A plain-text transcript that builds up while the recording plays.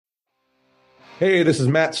Hey, this is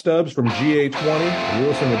Matt Stubbs from GA20. You're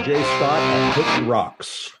listening to Jay Scott on Hook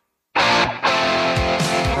Rocks.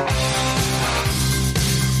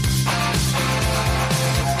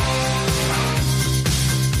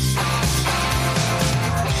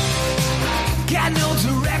 Got no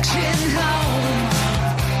direction home,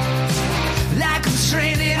 like I'm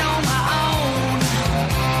stranded on my own.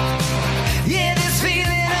 Yeah, this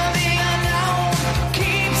feeling of the unknown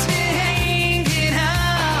keeps me hanging on.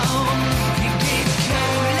 You get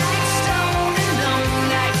cold like stone and alone,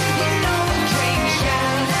 like you know the dream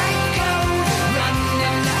shine like gold,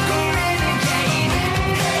 running like a renegade.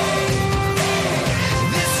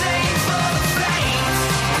 This ain't for the faint.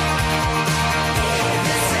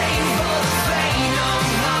 This ain't for the faint of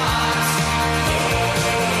heart.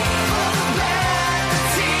 For the bad, the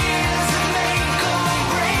tears that make or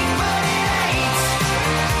break, but it ain't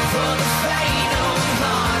for the faint of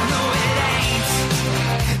heart. No, it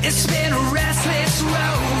ain't. It's been a restless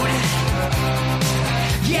road.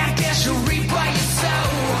 Yeah, I guess you'll reap what you sow.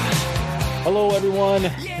 Hello, everyone.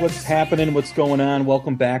 What's happening? What's going on?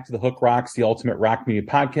 Welcome back to the Hook Rocks, the Ultimate Rock Media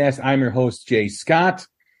Podcast. I'm your host, Jay Scott.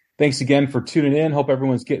 Thanks again for tuning in. Hope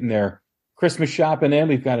everyone's getting their Christmas shopping in.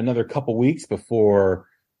 We've got another couple weeks before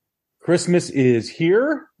Christmas is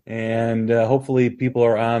here, and hopefully people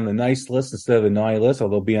are on the nice list instead of the naughty list,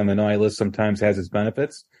 although being on the naughty list sometimes has its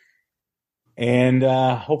benefits. And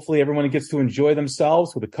hopefully everyone gets to enjoy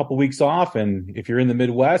themselves with a couple weeks off. And if you're in the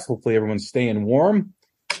Midwest, hopefully everyone's staying warm.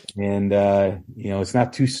 And, it's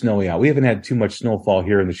not too snowy out. We haven't had too much snowfall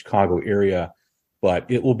here in the Chicago area, but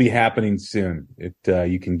it will be happening soon.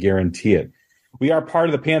 You can guarantee it. We are part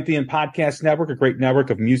of the Pantheon Podcast Network, a great network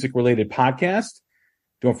of music-related podcasts.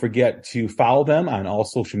 Don't forget to follow them on all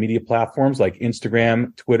social media platforms like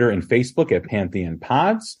Instagram, Twitter, and Facebook at Pantheon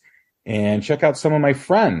Pods. And check out some of my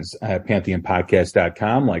friends at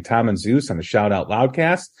PantheonPodcast.com, like Tom and Zeus on the Shout Out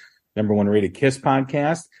Loudcast, #1 rated Kiss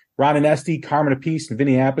podcast, Ron and Esty, Carmen Apiece, and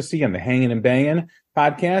Vinny Appice on the Hangin' and Bangin'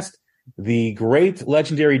 podcast, the great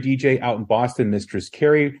legendary DJ out in Boston, Mistress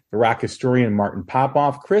Carrie, the rock historian Martin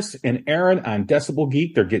Popoff, Chris and Aaron on Decibel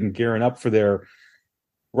Geek. They're gearing up for their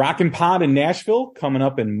Rockin' Pod in Nashville coming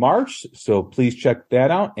up in March, so please check that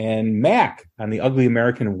out. And Mac on the Ugly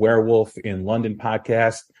American Werewolf in London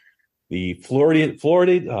podcast. The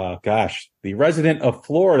the resident of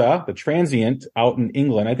Florida, the transient out in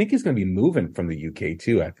England. I think he's going to be moving from the UK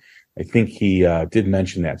too. I think he did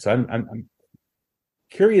mention that. So I'm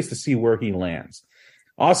curious to see where he lands.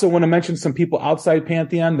 Also want to mention some people outside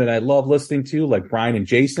Pantheon that I love listening to, like Brian and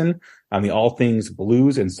Jason on the All Things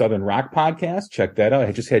Blues and Southern Rock podcast. Check that out.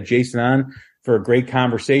 I just had Jason on for a great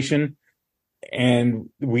conversation. And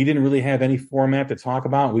we didn't really have any format to talk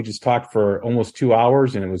about. We just talked for almost 2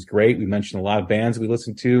 hours, and it was great. We mentioned a lot of bands we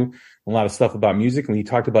listened to, a lot of stuff about music, and we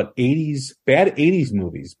talked about bad 80s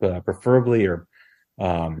movies, but preferably or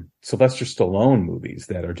Sylvester Stallone movies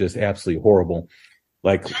that are just absolutely horrible,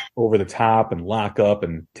 like Over the Top and Lock Up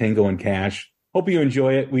and Tango and Cash. Hope you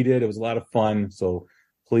enjoy it. We did. It was a lot of fun, so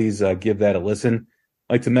please give that a listen.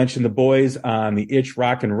 I'd like to mention the boys on the Itch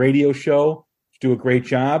Rockin' Radio Show. Do a great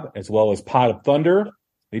job, as well as Pot of Thunder.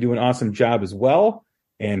 They do an awesome job as well.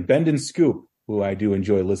 And Bend and Scoop, who I do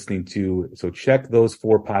enjoy listening to. So check those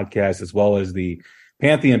 4 podcasts, as well as the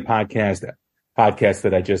Pantheon podcast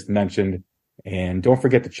that I just mentioned. And don't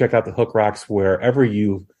forget to check out the Hook Rocks wherever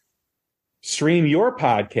you stream your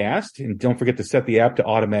podcast. And don't forget to set the app to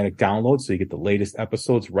automatic download so you get the latest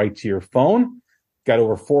episodes right to your phone. Got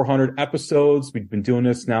over 400 episodes. We've been doing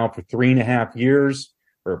this now for 3.5 years.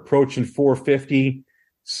 We're approaching 450.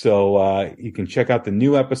 So you can check out the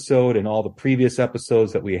new episode and all the previous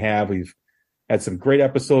episodes that we have. We've had some great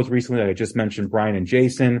episodes recently. Like I just mentioned Brian and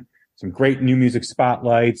Jason, some great new music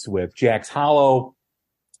spotlights with Jack's Hollow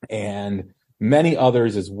and many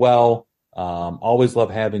others as well. Always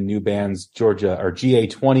love having new bands. Georgia or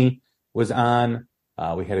GA20 was on.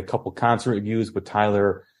 We had a couple concert reviews with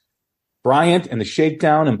Tyler Bryant and the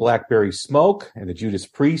Shakedown and Blackberry Smoke and the Judas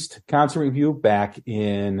Priest concert review back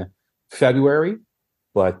in February.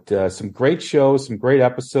 But some great shows, some great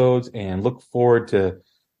episodes, and look forward to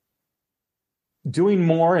doing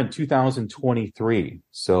more in 2023.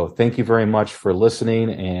 So thank you very much for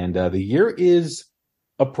listening. And the year is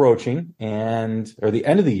approaching, or the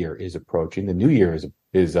end of the year is approaching. The new year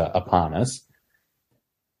is upon us.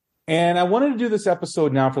 And I wanted to do this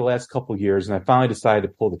episode now for the last couple of years, and I finally decided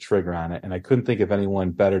to pull the trigger on it, and I couldn't think of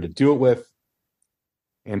anyone better to do it with.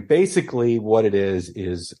 And basically what it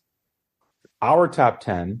is our top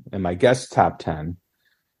 10 and my guest's top 10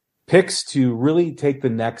 picks to really take the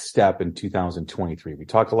next step in 2023. We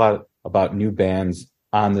talked a lot about new bands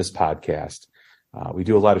on this podcast. We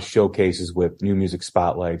do a lot of showcases with new music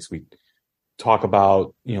spotlights. We talk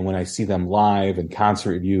about, when I see them live and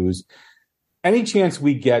concert reviews. Any chance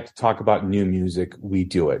we get to talk about new music, we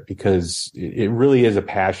do it because it really is a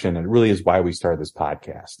passion and it really is why we started this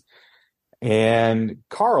podcast. And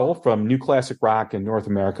Carl from New Classic Rock in North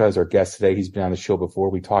America is our guest today. He's been on the show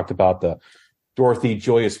before. We talked about the Dorothy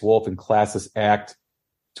Joyous Wolf and Classless Act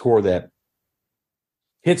tour that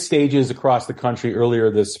hit stages across the country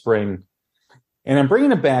earlier this spring. And I'm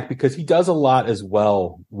bringing him back because he does a lot as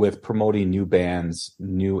well with promoting new bands,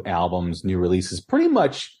 new albums, new releases, pretty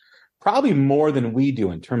much probably more than we do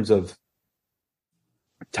in terms of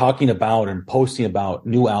talking about and posting about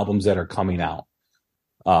new albums that are coming out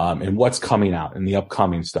and what's coming out and the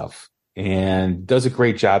upcoming stuff. And does a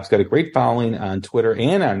great job. He's got a great following on Twitter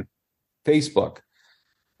and on Facebook.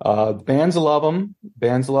 Bands love him.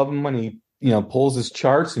 Bands love him when he, pulls his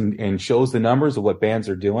charts and shows the numbers of what bands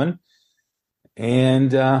are doing.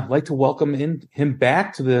 And I'd like to welcome him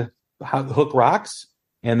back to the Hook Rocks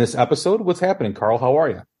and this episode. What's happening, Carl? How are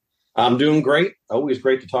you? I'm doing great. Always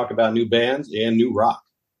great to talk about new bands and new rock.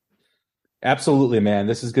 Absolutely, man.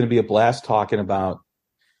 This is going to be a blast talking about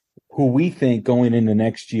who we think going into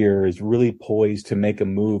next year is really poised to make a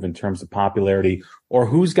move in terms of popularity, or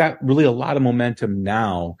who's got really a lot of momentum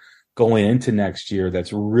now going into next year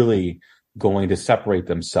that's really going to separate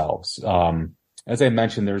themselves. As I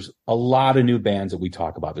mentioned, there's a lot of new bands that we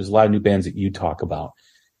talk about. There's a lot of new bands that you talk about.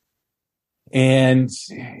 And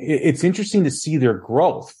it's interesting to see their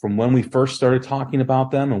growth from when we first started talking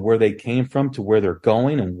about them and where they came from to where they're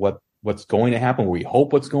going and what's going to happen, where we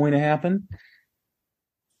hope what's going to happen.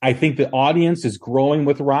 I think the audience is growing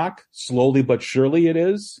with rock, slowly but surely it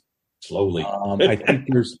is. Slowly. I think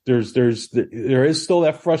there is still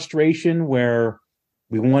that frustration where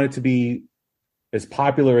we want it to be as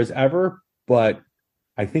popular as ever, but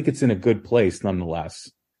I think it's in a good place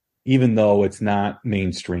nonetheless, even though it's not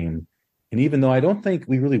mainstream. And even though I don't think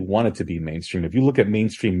we really want it to be mainstream. If you look at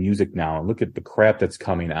mainstream music now and look at the crap that's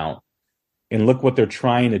coming out and look what they're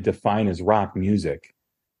trying to define as rock music,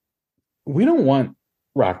 we don't want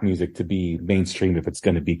rock music to be mainstream if it's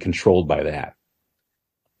going to be controlled by that.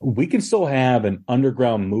 We can still have an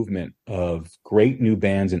underground movement of great new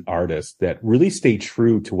bands and artists that really stay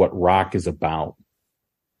true to what rock is about,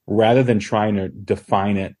 rather than trying to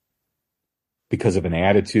define it because of an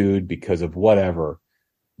attitude, because of whatever.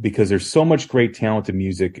 Because there's so much great talented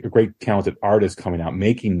music, great talented artists coming out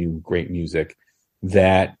making new great music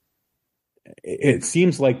that it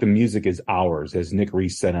seems like the music is ours, as Nick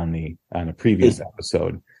Reese said on a previous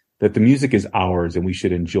episode, that the music is ours and we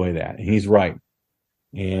should enjoy that. And he's right.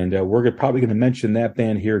 And we're probably going to mention that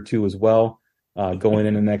band here too as well going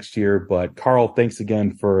into next year. But Carl, thanks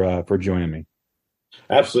again for joining me.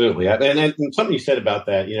 Absolutely. And something you said about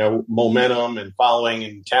that, momentum and following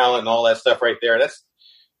and talent and all that stuff right there.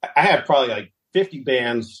 I have probably like 50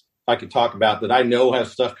 bands I could talk about that I know have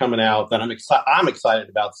stuff coming out that I'm excited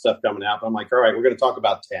about stuff coming out. But I'm like, all right, we're going to talk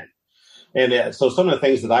about 10. And so some of the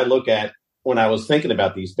things that I look at when I was thinking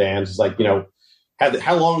about these bands is like,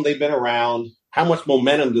 how long they've been around, how much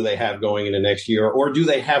momentum do they have going into next year, or do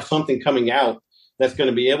they have something coming out that's going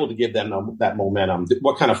to be able to give them that momentum?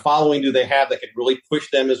 What kind of following do they have that could really push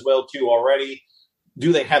them as well too already?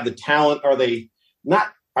 Do they have the talent? Are they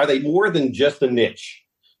more than just a niche?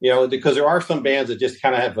 Because there are some bands that just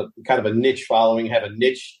kind of have a niche following, have a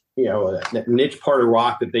niche, a niche part of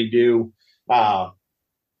rock that they do.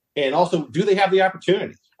 And also, do they have the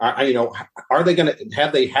opportunity? Are they going to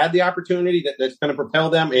have they had the opportunity that's going to propel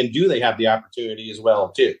them? And do they have the opportunity as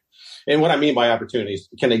well too? And what I mean by opportunities,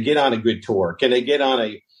 can they get on a good tour? Can they get on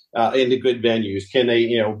into good venues? Can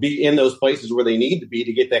they, be in those places where they need to be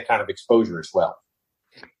to get that kind of exposure as well?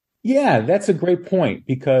 Yeah, that's a great point,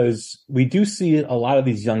 because we do see a lot of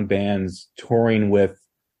these young bands touring with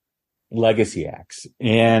legacy acts.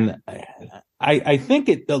 And I think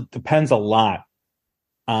it depends a lot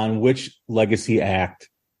on which legacy act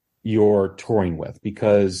you're touring with,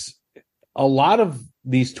 because a lot of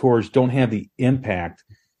these tours don't have the impact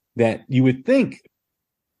that you would think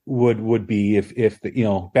would be if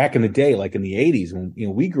back in the day, like in the 80s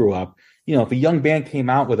when we grew up, if a young band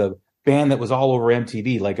came out with a band that was all over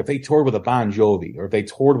MTV, like if they toured with a Bon Jovi or if they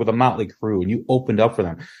toured with a Motley Crue and you opened up for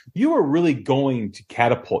them, you were really going to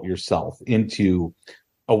catapult yourself into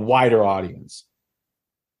a wider audience.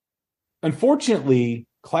 Unfortunately,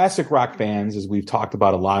 classic rock fans, as we've talked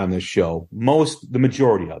about a lot on this show, the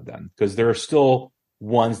majority of them, because there are still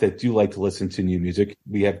ones that do like to listen to new music.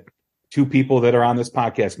 We have two people that are on this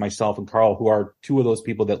podcast, myself and Carl, who are two of those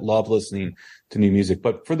people that love listening to new music.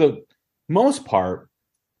 But for the most part,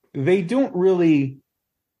 they don't really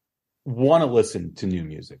want to listen to new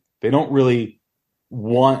music. They don't really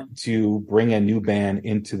want to bring a new band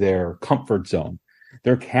into their comfort zone.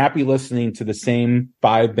 They're happy listening to the same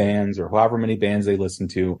 5 bands or however many bands they listen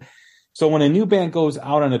to. So when a new band goes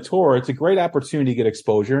out on a tour, it's a great opportunity to get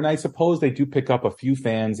exposure. And I suppose they do pick up a few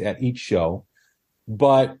fans at each show.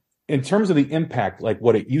 But in terms of the impact, like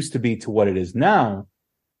what it used to be to what it is now,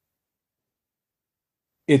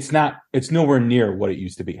 it's nowhere near what it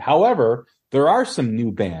used to be. However, there are some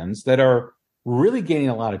new bands that are really gaining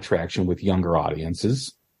a lot of traction with younger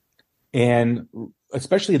audiences, and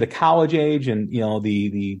especially the college age and,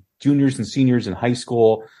 the juniors and seniors in high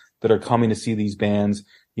school that are coming to see these bands.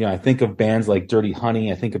 I think of bands like Dirty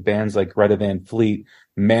Honey. I think of bands like Greta Van Fleet,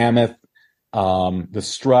 Mammoth, the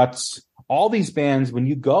Struts, all these bands.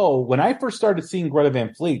 When I first started seeing Greta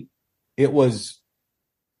Van Fleet, it was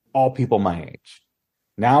all people my age.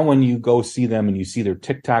 Now, when you go see them and you see their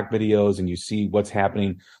TikTok videos and you see what's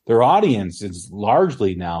happening, their audience is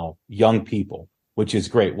largely now young people, which is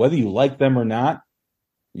great. Whether you like them or not,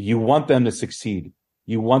 you want them to succeed.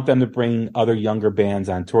 You want them to bring other younger bands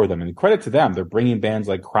on tour with them. And credit to them, they're bringing bands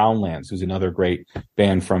like Crownlands, who's another great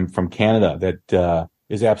band from Canada that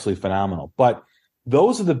is absolutely phenomenal. But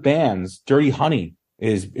those are the bands. Dirty Honey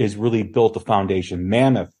is really built the foundation.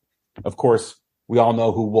 Mammoth, of course, we all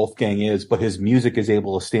know who Wolfgang is, but his music is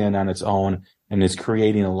able to stand on its own and is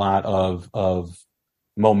creating a lot of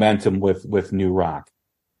momentum with new rock.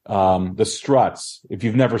 The Struts, if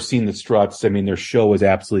you've never seen the Struts, I mean, their show is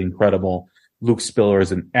absolutely incredible. Luke Spiller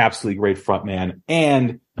is an absolutely great frontman,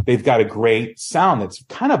 and they've got a great sound that's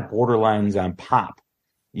kind of borderlines on pop,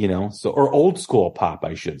 or old school pop,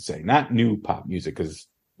 I should say, not new pop music, because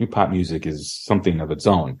new pop music is something of its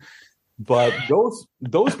own. But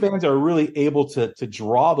those bands are really able to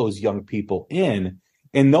draw those young people in,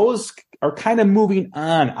 and those are kind of moving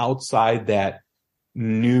on outside that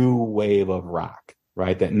new wave of rock,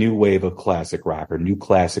 right? That new wave of classic rock or new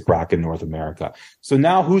classic rock in North America. So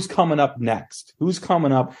now who's coming up next? Who's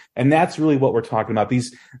coming up? And that's really what we're talking about.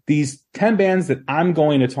 These 10 bands that I'm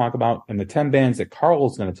going to talk about and the 10 bands that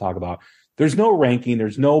Carl's going to talk about, there's no ranking.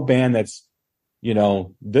 There's no band that's,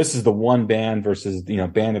 this is the one band versus,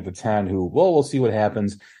 band of the 10 who, we'll see what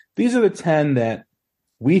happens. These are the 10 that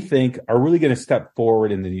we think are really going to step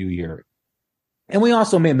forward in the new year. And we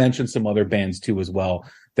also may mention some other bands too, as well,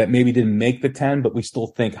 that maybe didn't make the 10, but we still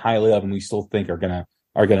think highly of and we still think are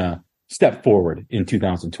gonna step forward in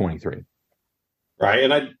 2023.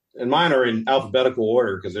 Right. And mine are in alphabetical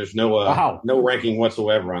order because there's no ranking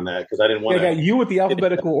whatsoever on that, because I didn't want to. I got you with the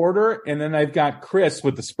alphabetical order, and then I've got Chris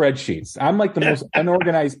with the spreadsheets. I'm like the most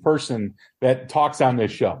unorganized person that talks on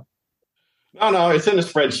this show. No, it's in the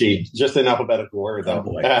spreadsheet, just in alphabetical order, though.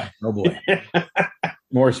 Oh boy.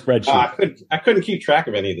 More spreadsheets. I couldn't keep track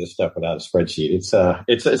of any of this stuff without a spreadsheet. It's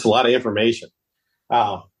a lot of information.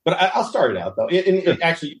 But I'll start it out, though. And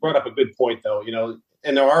actually, you brought up a good point, though.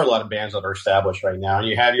 And there are a lot of bands that are established right now. And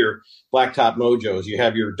you have your Blacktop Mojos, you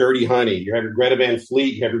have your Dirty Honey, you have your Greta Van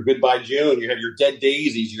Fleet, you have your Goodbye June, you have your Dead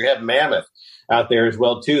Daisies, you have Mammoth out there as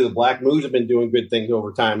well too. The Black Moves have been doing good things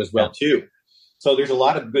over time as well too. So there's a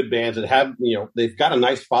lot of good bands that have, they've got a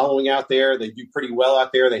nice following out there. They do pretty well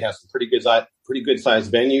out there. They have some pretty good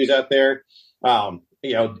sized venues out there.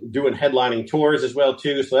 Doing headlining tours as well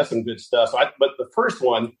too. So that's some good stuff. But the first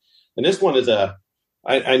one, and this one is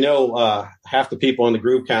I know half the people in the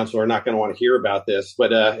Groove Council are not going to want to hear about this,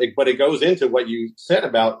 but it goes into what you said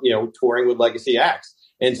about, touring with legacy acts.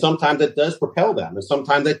 And sometimes it does propel them, and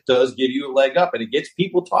sometimes it does give you a leg up, and it gets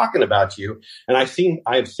people talking about you. And I've seen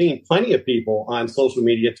plenty of people on social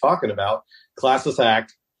media talking about Classless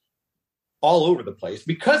Act all over the place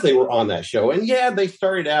because they were on that show. And yeah, they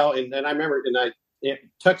started out, and I remember,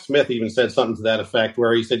 Tuck Smith even said something to that effect,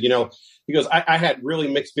 where he said, he goes, I had really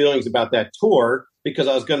mixed feelings about that tour because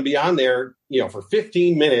I was going to be on there, for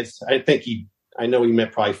 15 minutes. I know he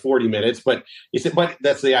meant probably 40 minutes, but he said, but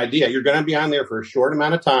that's the idea. You're going to be on there for a short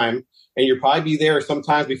amount of time, and you'll probably be there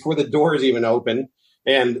sometimes before the doors even open.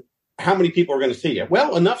 And how many people are going to see you?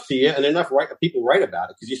 Well, enough see you, and enough people write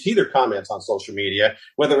about it, because you see their comments on social media,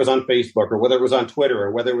 whether it was on Facebook or whether it was on Twitter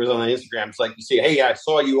or whether it was on Instagram. It's like you see, hey, I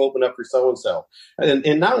saw you open up for so-and-so.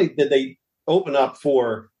 And not only did they open up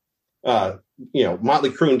for Motley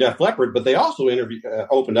Crue and Def Leppard, but they also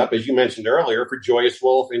opened up, as you mentioned earlier, for Joyous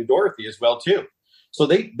Wolf and Dorothy as well too. So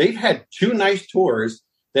they've had 2 nice tours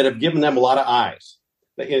that have given them a lot of eyes.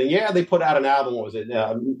 And yeah, they put out an album. What was it?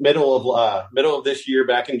 Middle of this year,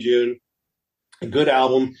 back in June. A good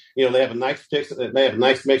album. They have a nice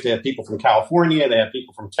mix. They have people from California. They have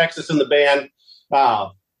people from Texas in the band,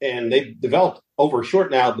 and they've developed over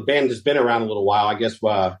short. Now the band has been around a little while. I guess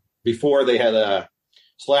before they had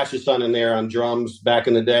Slash's son in there on drums back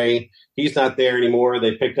in the day. He's not there anymore.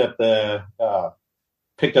 They picked up Chuck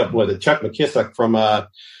McKissick from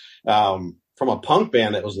a punk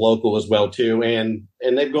band that was local as well too, and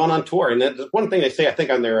they've gone on tour. And that's one thing they say, I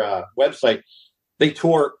think, on their website, they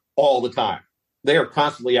tour all the time. They are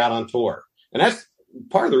constantly out on tour, and that's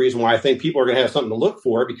part of the reason why I think people are going to have something to look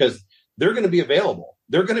for, because they're going to be available.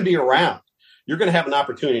 They're going to be around. You're going to have an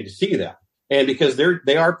opportunity to see them. And because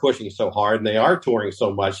they are pushing so hard and they are touring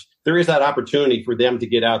so much, there is that opportunity for them to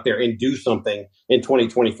get out there and do something in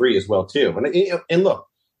 2023 as well too. And look,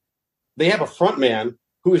 they have a front man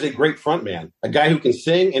who is a great front man, a guy who can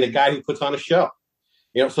sing and a guy who puts on a show.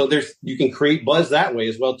 So you can create buzz that way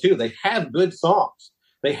as well too. They have good songs.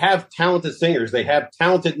 They have talented singers. They have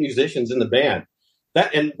talented musicians in the band.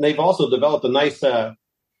 And they've also developed a nice, and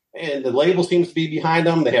the label seems to be behind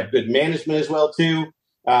them. They have good management as well too.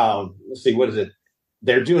 Let's see, what is it?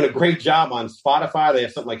 They're doing a great job on Spotify. They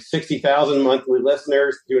have something like 60,000 monthly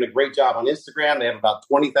listeners, doing a great job on Instagram. They have about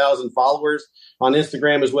 20,000 followers on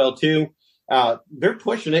Instagram as well too. They're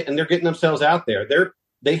pushing it and they're getting themselves out there.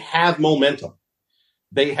 They have momentum.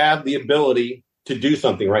 They have the ability to do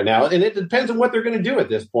something right now. And it depends on what they're going to do at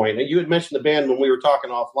this point. And you had mentioned the band when we were talking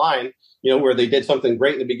offline, where they did something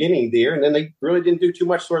great in the beginning of the year, and then they really didn't do too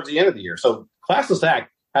much towards the end of the year. So Classless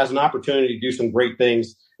Act has an opportunity to do some great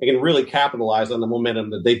things and can really capitalize on the momentum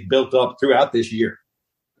that they've built up throughout this year.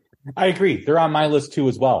 I agree. They're on my list too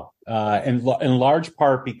as well. And in large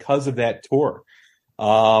part because of that tour.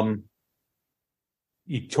 Touring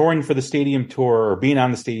for the stadium tour or being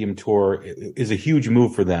on the stadium tour is a huge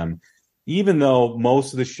move for them. Even though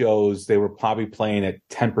most of the shows, they were probably playing at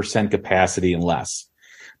 10% capacity and less.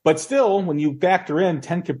 But still, when you factor in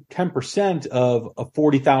 10% of a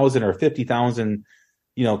 40,000 or 50,000,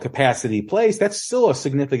 capacity place, that's still a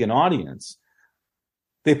significant audience.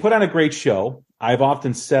 They put on a great show. I've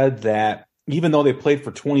often said that even though they played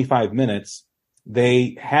for 25 minutes,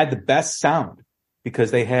 they had the best sound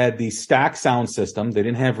because they had the stock sound system. They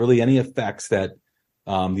didn't have really any effects that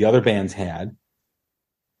the other bands had.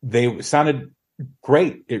 They sounded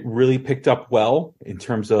great. It really picked up well in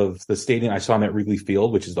terms of the stadium. I saw them at Wrigley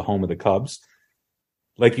Field, which is the home of the Cubs.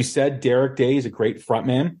 Like you said, Derek Day is a great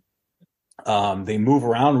frontman. They move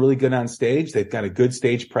around really good on stage. They've got a good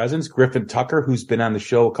stage presence. Griffin Tucker, who's been on the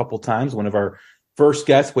show a couple times, one of our first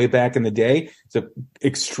guests way back in the day, is an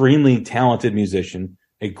extremely talented musician,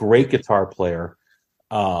 a great guitar player.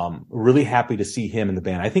 Really happy to see him in the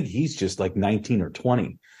band. I think he's just like 19 or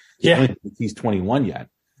 20. Yeah. I don't think he's 21 yet.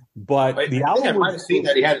 But the album, I might have seen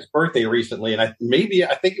that he had his birthday recently, and I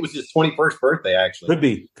think it was his 21st birthday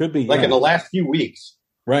actually. Could be like in the last few weeks.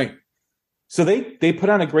 Right. So they put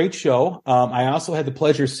on a great show. I also had the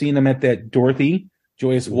pleasure of seeing them at that Dorothy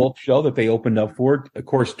Joyous Wolf show that they opened up for. Of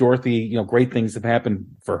course, Dorothy, great things have happened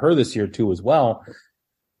for her this year too as well.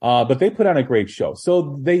 But they put on a great show.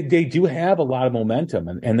 So they do have a lot of momentum,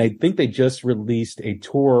 and they think they just released a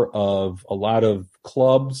tour of a lot of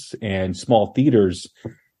clubs and small theaters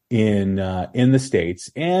in the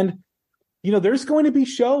States. And, there's going to be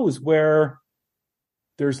shows where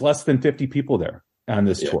there's less than 50 people there on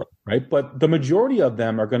this tour, right? But the majority of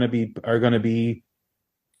them are going to be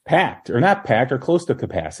packed or not packed or close to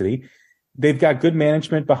capacity. They've got good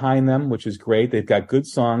management behind them, which is great. They've got good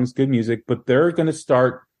songs, good music, but they're going to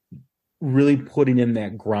start really putting in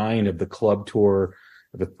that grind of the club tour,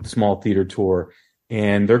 the small theater tour.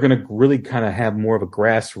 And they're going to really kind of have more of a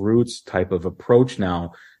grassroots type of approach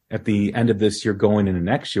now at the end of this year going into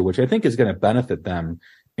next year, which I think is going to benefit them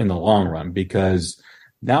in the long run, because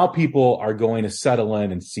now people are going to settle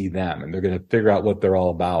in and see them, and they're going to figure out what they're all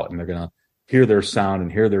about, and they're going to hear their sound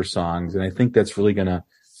and hear their songs. And I think that's really going to,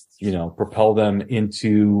 propel them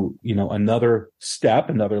into, another step,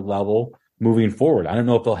 another level moving forward. I don't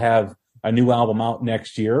know if they'll have a new album out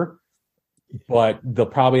next year, but they'll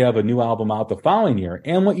probably have a new album out the following year.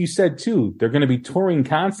 And what you said too, they're going to be touring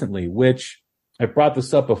constantly, which I brought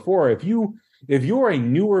this up before. If you're a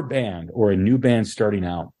newer band or a new band starting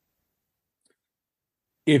out,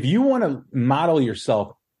 if you want to model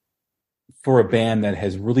yourself for a band that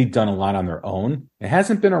has really done a lot on their own, it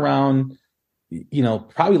hasn't been around,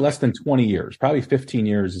 probably less than 20 years, probably 15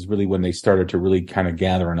 years is really when they started to really kind of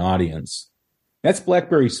gather an audience. That's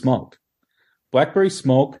Blackberry Smoke. Blackberry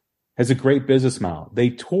Smoke has a great business model. They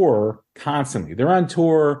tour constantly. They're on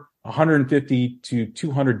tour 150 to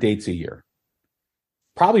 200 dates a year.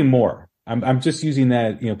 Probably more. I'm just using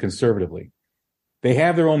that, conservatively. They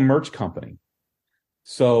have their own merch company.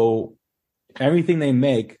 So everything they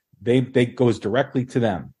make, they goes directly to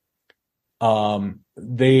them.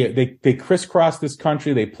 They crisscross this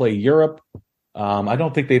country. They play Europe. I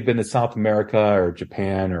don't think they've been to South America or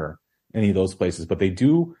Japan or any of those places, but they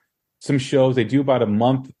do some shows. They do about a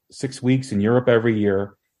month, 6 weeks in Europe every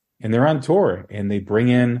year, and they're on tour, and they bring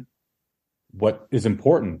in what is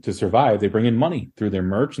important to survive. They bring in money through their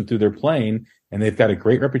merch and through their playing, and they've got a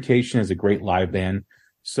great reputation as a great live band.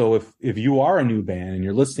 So if you are a new band and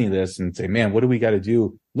you're listening to this and say, man, what do we got to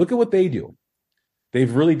do? Look at what they do.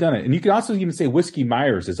 They've really done it. And you can also even say Whiskey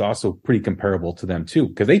Myers is also pretty comparable to them too,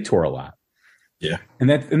 because they tour a lot. Yeah. And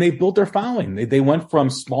they built their following. They went from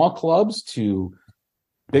small clubs to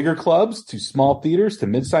bigger clubs to small theaters to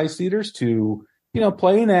mid-sized theaters to,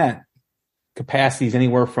 playing at capacities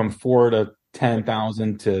anywhere from 4,000 to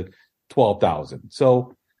 10,000 to 12,000.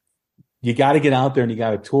 So you got to get out there and you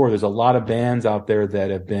got to tour. There's a lot of bands out there that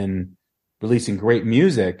have been releasing great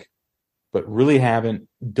music, but really haven't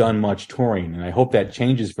done much touring. And I hope that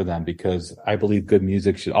changes for them, because I believe good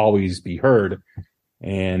music should always be heard.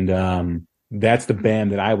 And that's the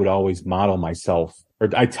band that I would always model myself, or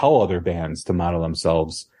I tell other bands to model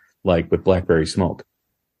themselves, like with Blackberry Smoke.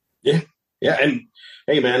 Yeah. Yeah. And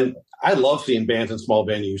hey, man, I love seeing bands in small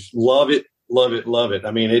venues. Love it. Love it. Love it.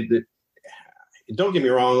 I mean, don't get me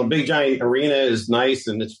wrong. A big giant arena is nice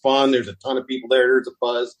and it's fun. There's a ton of people there. There's a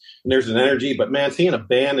buzz and there's an energy. But man, seeing a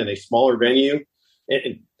band in a smaller venue,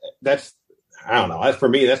 that's, I don't know. For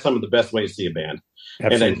me, that's some of the best ways to see a band.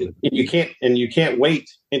 Absolutely. And you can't wait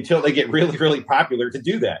until they get really, really popular to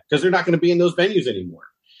do that, because they're not going to be in those venues anymore.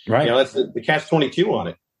 Right. That's the catch-22 on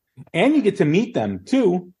it. And you get to meet them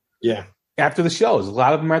too. Yeah. After the shows, a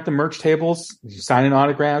lot of them are at the merch tables, signing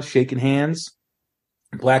autographs, shaking hands.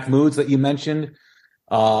 Black Moods that you mentioned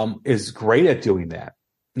is great at doing that.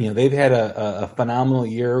 They've had a phenomenal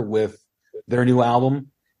year with their new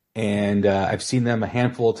album, and I've seen them a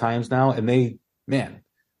handful of times now, and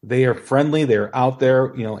they are friendly. They're out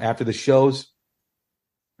there, after the shows,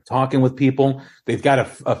 talking with people. They've got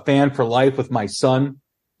a fan for life with my son,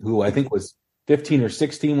 who I think was 15 or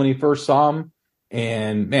 16 when he first saw him.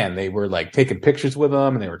 And man, they were like taking pictures with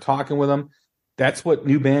him and they were talking with him. That's what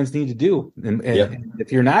new bands need to do. And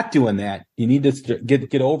if you're not doing that, you need to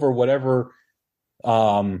get over whatever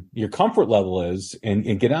your comfort level is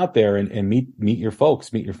and get out there and meet your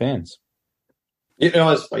folks, meet your fans.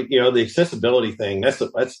 It's like, the accessibility thing, that's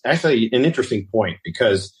actually an interesting point,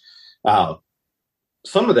 because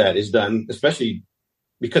some of that is done, especially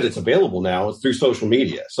because it's available now, it's through social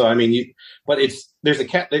media. So, I mean,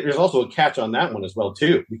 there's also a catch on that one as well,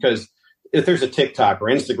 too, because if there's a TikTok or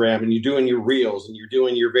Instagram and you're doing your reels and you're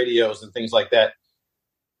doing your videos and things like that,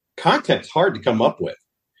 content's hard to come up with.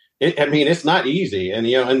 It's not easy. And,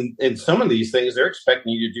 and some of these things, they're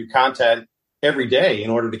expecting you to do content every day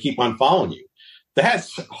in order to keep on following you.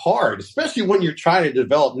 That's hard, especially when you're trying to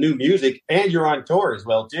develop new music and you're on tour as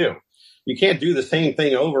well, too. You can't do the same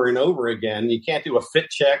thing over and over again. You can't do a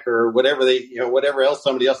fit check or whatever whatever else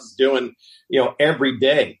somebody else is doing, every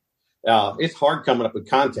day. It's hard coming up with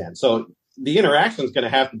content. So the interaction is going to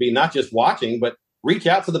have to be not just watching, but reach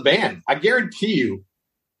out to the band. I guarantee you,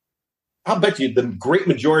 I'll bet you the great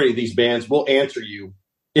majority of these bands will answer you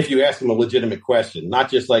if you ask them a legitimate question,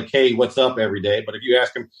 not just like, hey, what's up every day? But if you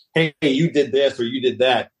ask them, hey, you did this or you did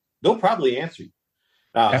that, they'll probably answer you.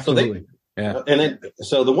 Absolutely. Yeah. And then,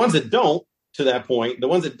 so the ones that don't, to that point, the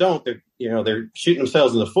ones that don't, they're shooting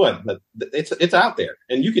themselves in the foot, but it's out there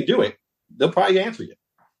and you can do it. They'll probably answer you.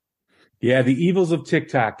 Yeah. The evils of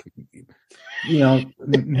TikTok,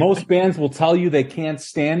 most bands will tell you they can't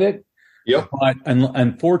stand it. Yep. But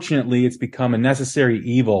unfortunately, it's become a necessary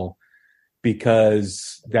evil,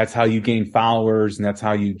 because that's how you gain followers and that's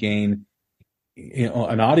how you gain,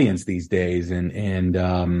 an audience these days. And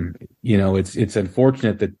it's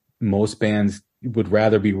unfortunate that most bands would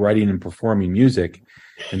rather be writing and performing music.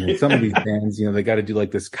 And then some of these bands, they got to do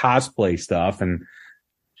like this cosplay stuff. And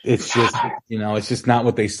it's just, it's just not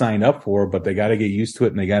what they signed up for, but they got to get used to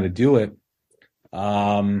it and they got to do it.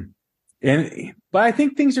 But I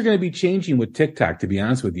think things are going to be changing with TikTok, to be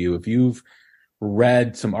honest with you. If you've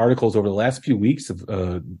read some articles over the last few weeks of,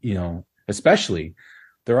 especially,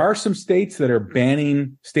 there are some states that are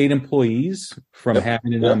banning state employees from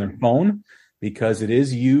having it on their phone, because it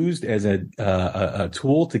is used as a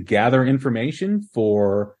tool to gather information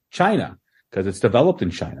for China, because it's developed in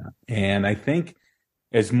China. And I think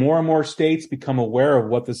as more and more states become aware of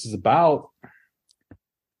what this is about,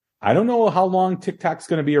 I don't know how long TikTok's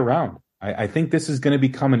going to be around. I think this is going to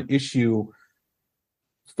become an issue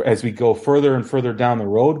as we go further and further down the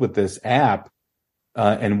road with this app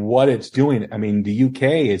and what it's doing. I mean, the UK,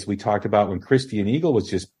 as we talked about when Christian Eagle was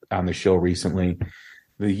just on the show recently,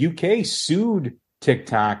 the UK sued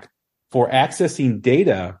TikTok for accessing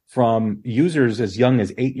data from users as young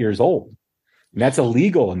as 8 years old. And that's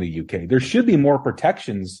illegal in the UK. There should be more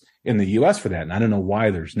protections in the US for that. And I don't know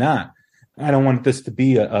why there's not. I don't want this to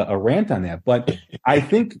be a rant on that, but I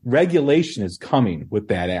think regulation is coming with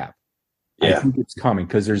that app. Yeah. I think it's coming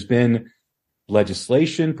because there's been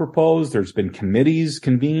legislation proposed. There's been committees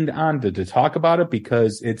convened on to talk about it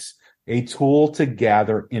because it's a tool to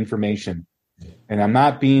gather information. And I'm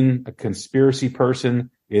not being a conspiracy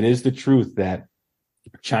person. It is the truth that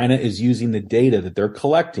China is using the data that they're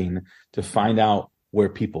collecting to find out where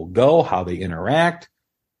people go, how they interact,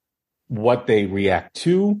 what they react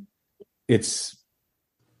to. It's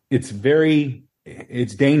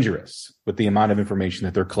dangerous with the amount of information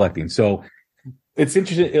that they're collecting. So it's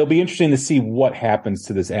interesting. It'll be interesting to see what happens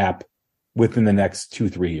to this app within the next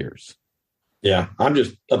 2-3 years. Yeah. I'm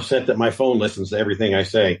just upset that my phone listens to everything I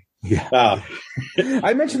say. Yeah.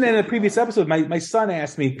 I mentioned that in a previous episode. My son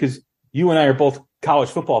asked me, because you and I are both college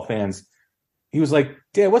football fans. He was like,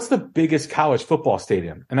 Dad, what's the biggest college football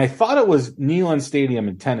stadium? And I thought it was Neyland Stadium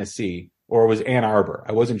in Tennessee, or it was Ann Arbor.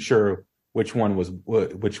 I wasn't sure which one was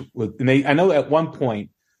which. And I know at one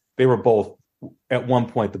point they were both at one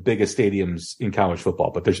point the biggest stadiums in college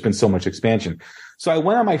football, but there's been so much expansion. So I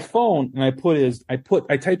went on my phone and I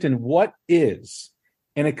typed in what is,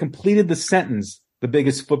 and it completed the sentence, the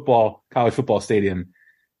biggest college football stadium.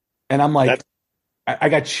 And I'm like, I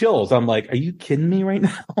got chills. I'm like, are you kidding me right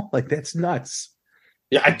now? Like, that's nuts.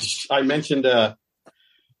 Yeah. I mentioned,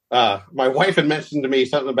 my wife had mentioned to me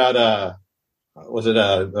something about,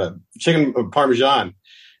 chicken Parmesan.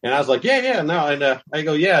 And I was like, yeah, no. And I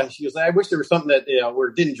go, yeah. She goes, I wish there was something that, where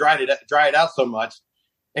it didn't dry it out so much.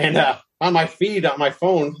 And on my feed, on my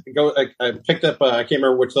phone, I picked up, I can't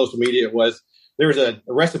remember which social media it was. There was a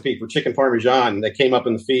recipe for chicken Parmesan that came up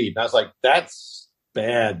in the feed. And I was like, that's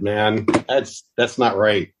bad, man. That's not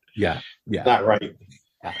right. Yeah. Not right.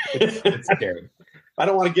 It's scary. I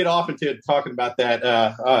don't want to get off into talking about that,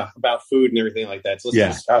 about food and everything like that. So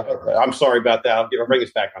I'm sorry about that. I'll bring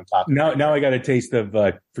us back on topic. Now I got a taste of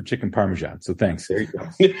for chicken Parmesan. So thanks. There you go.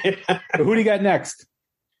 So who do you got next?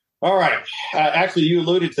 All right. Actually, you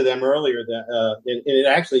alluded to them earlier that, and it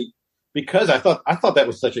actually, because I thought that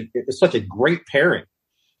was such a great pairing.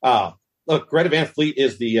 Look, Greta Van Fleet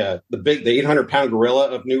is the 800-pound gorilla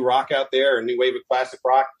of new rock out there, and new wave of classic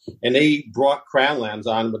rock, and they brought Crownlands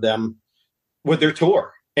on with them with their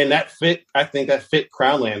tour, and I think that fit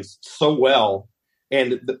Crownlands so well,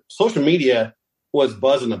 and the social media was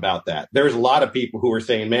buzzing about that. There's a lot of people who were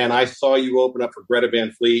saying, "Man, I saw you open up for Greta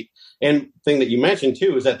Van Fleet." And thing that you mentioned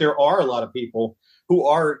too is that there are a lot of people who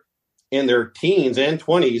are in their teens and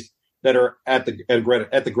 20s that are at the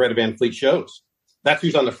Greta Van Fleet shows. That's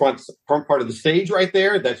who's on the front part of the stage right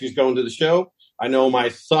there. That's who's going to the show. I know my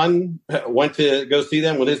son went to go see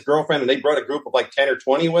them with his girlfriend, and they brought a group of like 10 or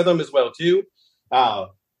 20 with them as well too.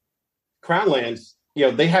 Crownlands,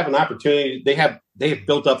 they have an opportunity. They have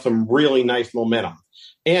built up some really nice momentum,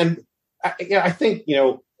 and I think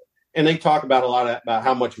and they talk about a lot about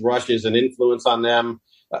how much Rush is an influence on them,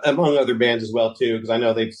 among other bands as well too. Because I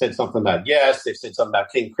know they've said something about Yes, they've said something about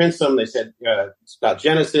King Crimson, they said about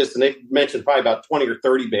Genesis, and they've mentioned probably about 20 or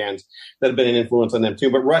 30 bands that have been an influence on them too.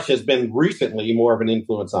 But Rush has been recently more of an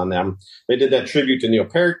influence on them. They did that tribute to Neil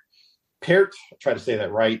Peart. Try to say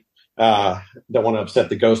that right. Don't want to upset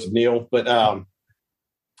the ghost of Neil, but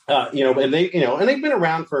and they've been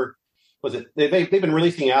around for, they've been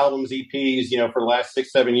releasing albums, EPs, for the last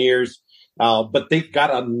 6-7 years. But they've got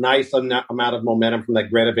a nice amount of momentum from that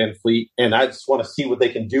Greta Van Fleet, and I just want to see what they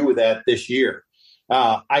can do with that this year.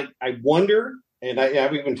 I wonder, and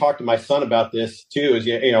I've even talked to my son about this too,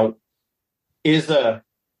 is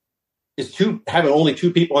having only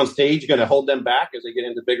two people on stage going to hold them back as they get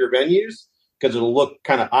into bigger venues? Because it'll look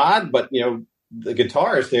kind of odd, but the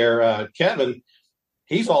guitarist there, Kevin,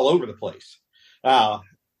 he's all over the place.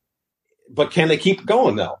 But can they keep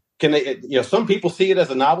going though? Can they? Some people see it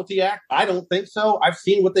as a novelty act. I don't think so. I've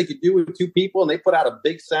seen what they could do with two people, and they put out a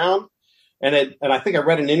big sound. And I think I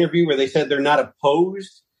read an interview where they said they're not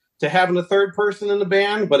opposed to having a third person in the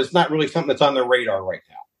band, but it's not really something that's on their radar right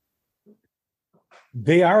now.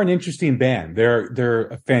 They are an interesting band. They're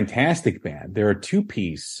a fantastic band. They're a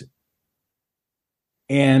two-piece.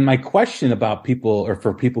 And my question about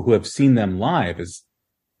for people who have seen them live is,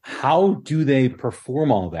 how do they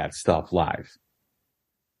perform all that stuff live?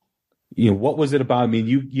 What was it about? I mean,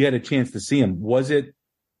 you had a chance to see them. Was it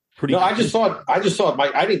pretty? No, I just saw it. I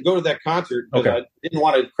didn't go to that concert because I didn't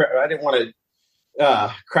want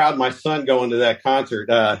to crowd my son going to that concert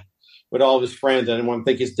with all of his friends. I didn't want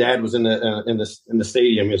to think his dad was in the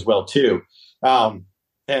stadium as well too. But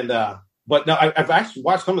no, I've actually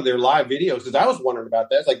watched some of their live videos because I was wondering about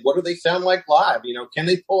that. It's like, what do they sound like live? Can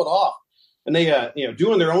they pull it off? and they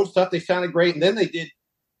doing their own stuff. They sounded great, and then they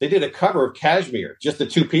did a cover of Kashmir, just the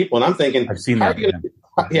two people. And I'm thinking, I've seen that.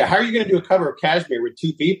 How are you going to do a cover of Kashmir with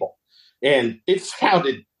two people? And it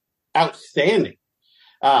sounded outstanding.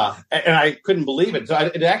 And I couldn't believe it. So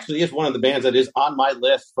it actually is one of the bands that is on my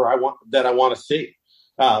list I want to see.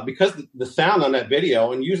 Because the sound on that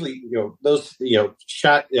video, and usually, those,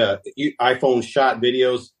 shot, iPhone shot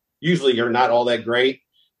videos usually are not all that great.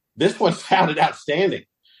 This one sounded outstanding.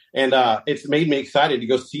 And, it's made me excited to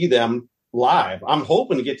go see them live. I'm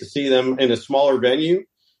hoping to get to see them in a smaller venue.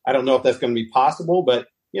 I don't know if that's going to be possible, but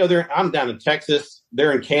I'm down in Texas.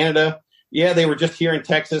 They're in Canada. Yeah, they were just here in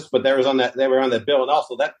Texas, but they were on that bill. And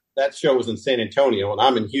also that show was in San Antonio, and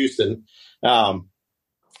I'm in Houston.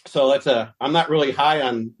 So I'm not really high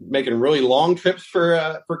on making really long trips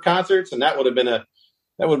for concerts, and that would have been a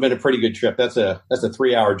pretty good trip. That's a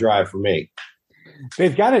 3-hour drive for me.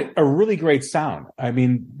 They've got a really great sound. I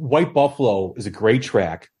mean, White Buffalo is a great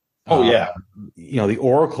track. Oh yeah. The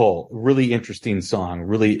Oracle, really interesting song.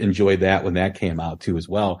 Really enjoyed that when that came out too as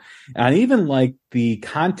well. And I even like the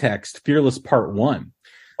Context Fearless Part 1.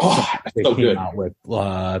 Oh, they so came good. out with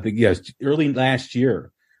early last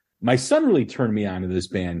year. My son really turned me on to this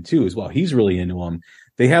band too as well. He's really into them.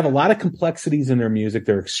 They have a lot of complexities in their music.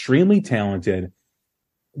 They're extremely talented.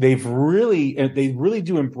 They really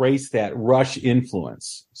do embrace that Rush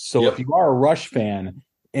influence. So Yep. if you are a Rush fan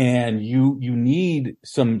and you need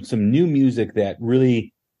some new music that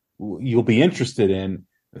really you'll be interested in,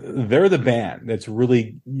 they're the band that's you're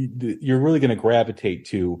really going to gravitate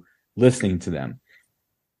to listening to them.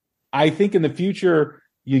 I think in the future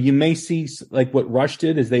you may see like what Rush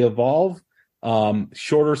did as they evolve,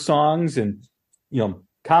 shorter songs and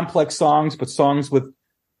complex songs, but songs with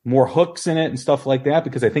more hooks in it and stuff like that,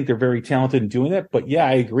 because I think they're very talented in doing that. But yeah,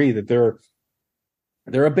 I agree that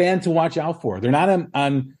they're a band to watch out for. They're not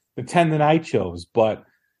on the 10 that I chose, but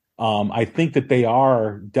I think that they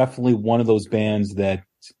are definitely one of those bands that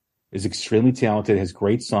is extremely talented, has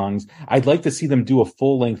great songs. I'd like to see them do a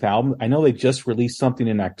full-length album. I know they just released something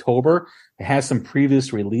in October. It has some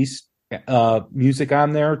previous release music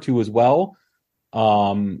on there too as well.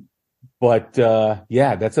 But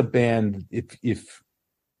that's a band. If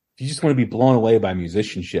you just want to be blown away by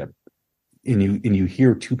musicianship and you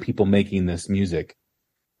hear two people making this music,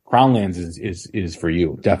 Crownlands is for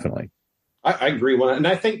you, definitely. I agree. Well, and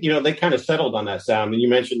I think, they kind of settled on that sound. And you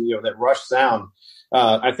mentioned, that Rush sound.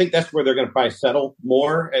 I think that's where they're going to probably settle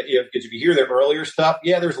more. Because if you hear their earlier stuff,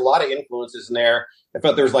 there's a lot of influences in there. I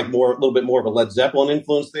felt there's like a little bit more of a Led Zeppelin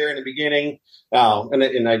influence there in the beginning.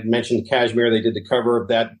 And I mentioned Kashmir. They did the cover of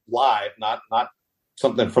that live, not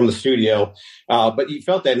something from the studio. But you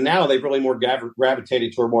felt that now they've really more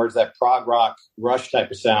gravitated towards that prog rock Rush type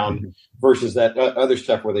of sound versus that other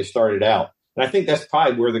stuff where they started out. And I think that's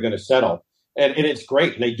probably where they're going to settle. And it's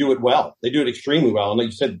great. And they do it well. They do it extremely well. And like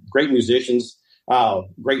you said, great musicians,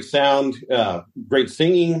 great sound, great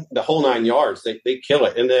singing, the whole 9 yards. They kill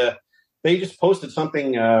it. And they just posted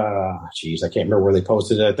something. I can't remember where they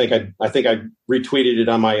posted it. I think I retweeted it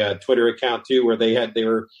on my Twitter account too, where they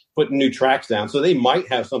were putting new tracks down. So they might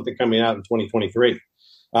have something coming out in 2023.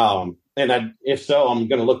 If so, I'm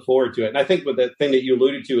going to look forward to it. And I think with the thing that you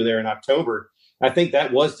alluded to there in October, I think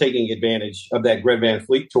that was taking advantage of that Greg Van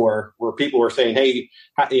Fleet tour where people were saying, hey,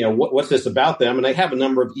 what's this about them? And they have a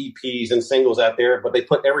number of EPs and singles out there, but they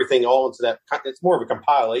put everything all into that. It's more of a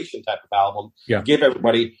compilation type of album. Yeah. Give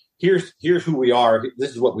everybody, here's who we are. This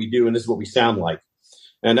is what we do. And this is what we sound like.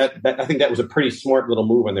 And that I think that was a pretty smart little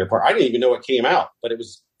move on their part. I didn't even know it came out, but it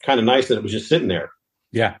was kind of nice that it was just sitting there.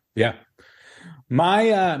 Yeah. Yeah.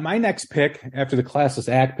 My next pick after the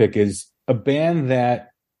Classless Act pick is a band that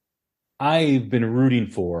I've been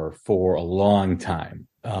rooting for a long time,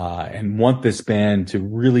 and want this band to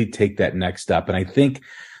really take that next step. And I think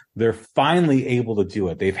they're finally able to do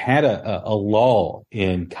it. They've had a lull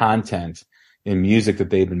in content in music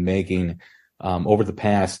that they've been making, over the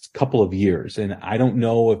past couple of years. And I don't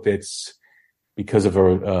know if it's because of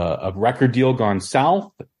a record deal gone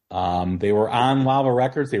south. They were on Lava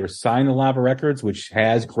Records. They were signed to Lava Records, which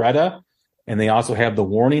has Greta, and they also have The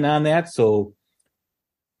Warning on that. So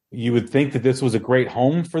you would think that this was a great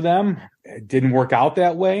home for them. It didn't work out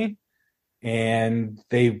that way. And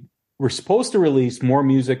they were supposed to release more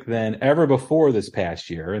music than ever before this past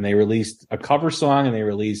year. And they released a cover song and they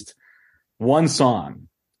released one song.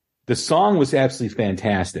 The song was absolutely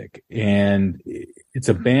fantastic. And it's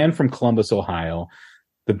a band from Columbus, Ohio.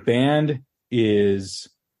 The band is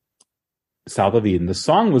South of Eden. The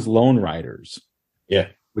song was Lone Riders. Yeah.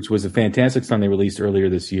 Which was a fantastic song they released earlier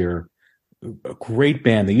this year. A great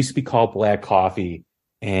band. They used to be called Black Coffee,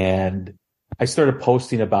 and I started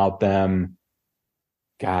posting about them,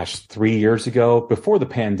 3 years ago, before the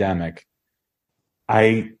pandemic.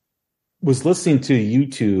 I was listening to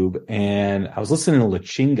YouTube and I was listening to La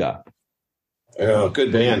Chinga. Oh,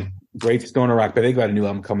 good band. Great stoner rock, but they got a new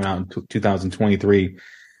album coming out in 2023.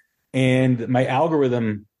 And my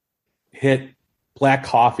algorithm hit Black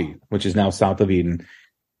Coffee, which is now South of Eden.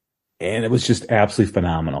 And it was just absolutely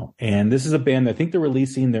phenomenal. And this is a band, I think they're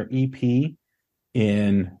releasing their EP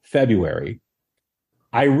in February.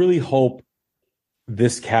 I really hope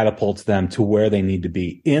this catapults them to where they need to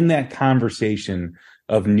be in that conversation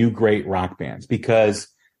of new great rock bands, because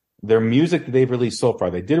their music that they've released so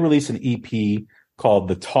far, they did release an EP called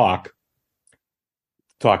The Talk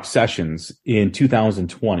Sessions in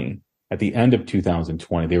 2020, at the end of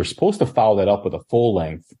 2020. They were supposed to follow that up with a full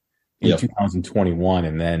length in 2021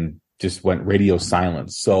 and then just went radio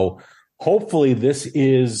silence. So hopefully this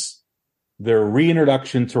is their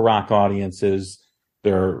reintroduction to rock audiences.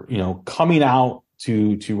 They're, coming out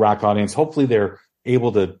to rock audience. Hopefully they're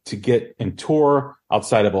able to get and tour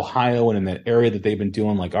outside of Ohio and in that area that they've been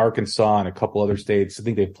doing, like Arkansas and a couple other states. I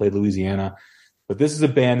think they've played Louisiana. But this is a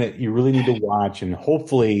band that you really need to watch, and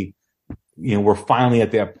hopefully, we're finally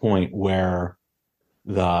at that point where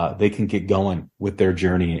they can get going with their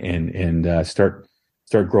journey and start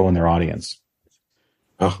growing their audience.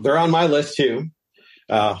 Oh, they're on my list too.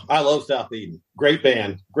 I love South Eden. Great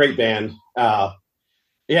band.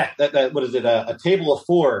 That what is it? A Table of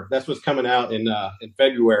Four. That's what's coming out in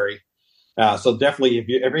February. So definitely,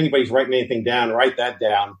 if anybody's writing anything down, write that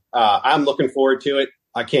down. I'm looking forward to it.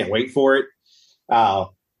 I can't wait for it. When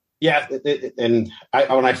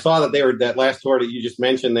I saw that they were that last tour that you just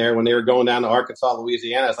mentioned there, when they were going down to Arkansas,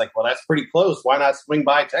 Louisiana, I was like, well, that's pretty close. Why not swing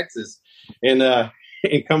by Texas and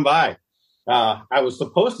come by? I was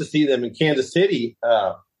supposed to see them in Kansas City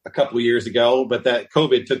a couple of years ago, but that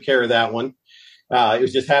COVID took care of that one. It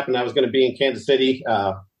was just happened I was going to be in Kansas City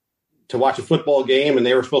to watch a football game, and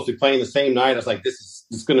they were supposed to be playing the same night. I was like, this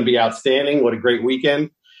is going to be outstanding. What a great weekend.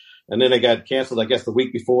 And then it got canceled, I guess, the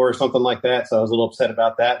week before or something like that. So I was a little upset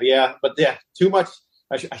about that. But too much.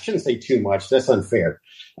 I shouldn't say too much. That's unfair.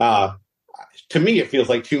 To me, it feels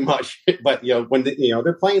like too much. But when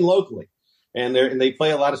they're playing locally, and they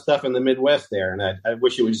play a lot of stuff in the Midwest there, and I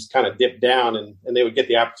wish it would just kind of dip down and they would get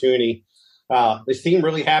the opportunity. They seem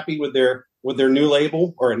really happy with their new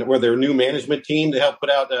label or their new management team to help put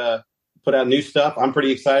out new stuff. I'm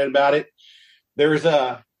pretty excited about it. There's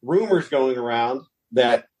rumors going around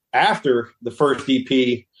that after the first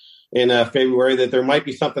EP in February, that there might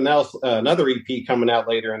be something else, another EP coming out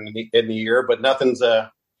later in the year, but nothing's.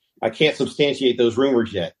 I can't substantiate those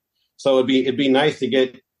rumors yet. So it'd be nice to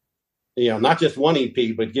get, not just one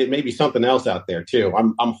EP, but get maybe something else out there too.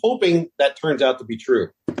 I'm hoping that turns out to be true.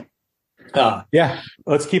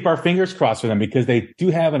 Let's keep our fingers crossed for them, because they do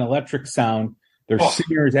have an electric sound. Their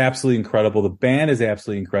singer is absolutely incredible. The band is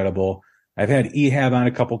absolutely incredible. I've had Ehab on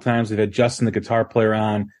a couple times. I've had Justin, the guitar player,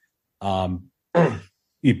 on.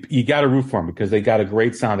 You got to root for them because they got a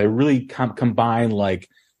great sound. They really combine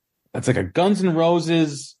it's like a Guns N'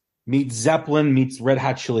 Roses meets Zeppelin meets Red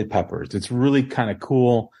Hot Chili Peppers. It's really kind of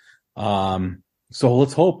cool. So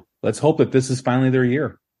let's hope that this is finally their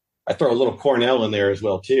year. I throw a little Cornell in there as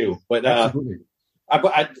well too. But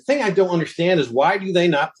the thing I don't understand is, why do they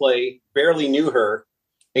not play Barely Knew Her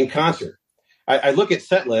in concert? I look at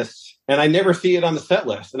set lists and I never see it on the set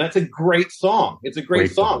list. And that's a great song. It's a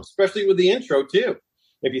great song, especially with the intro too.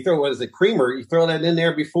 If you throw, Creamer, you throw that in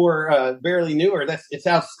there before Barely Knew Her, it's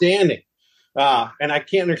outstanding. And I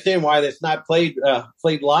can't understand why that's not played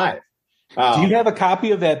live. Do you have a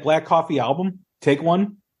copy of that Black Coffee album? Take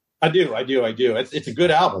one. I do. It's a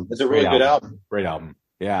good album. It's a really good album. Great album.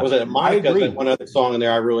 Yeah. Was it Monica's one other song in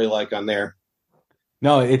there I really like on there?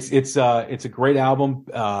 No, it's a great album.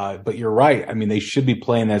 But you're right. I mean, they should be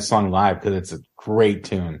playing that song live because it's a great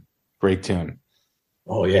tune. Great tune.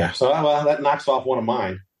 Oh yeah. So that knocks off one of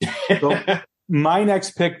mine. So my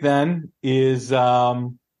next pick then is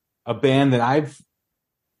a band that I've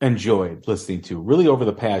enjoyed listening to really over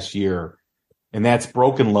the past year, and that's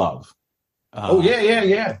Broken Love.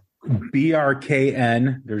 Yeah.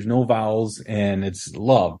 BRKN. There's no vowels, and it's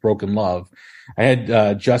love, Broken Love. I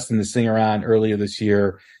had Justin, the singer, on earlier this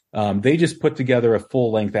year. They just put together a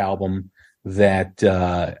full-length album that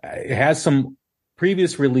has some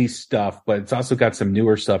previous release stuff, but it's also got some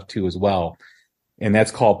newer stuff too as well. And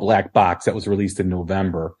that's called Black Box. That was released in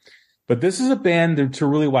November. But this is a band to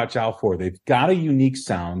really watch out for. They've got a unique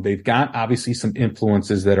sound. They've got obviously some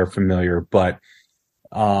influences that are familiar, but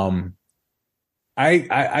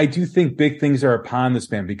I do think big things are upon this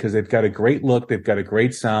band because they've got a great look. They've got a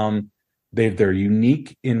great sound. They're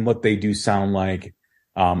unique in what they do sound like.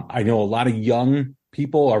 I know a lot of young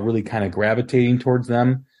people are really kind of gravitating towards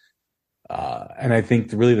them. And I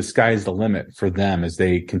think really the sky's the limit for them as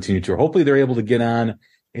they continue to. Hopefully they're able to get on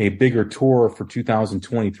a bigger tour for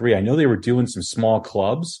 2023. I know they were doing some small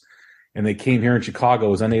clubs, and they came here in Chicago. I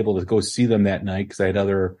was unable to go see them that night because I had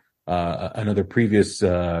another previous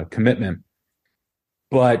commitment.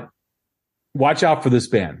 But watch out for this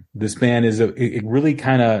band. This band it really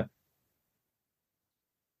kind of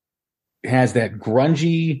has that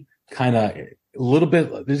grungy kind of a little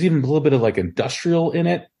bit. There's even a little bit of like industrial in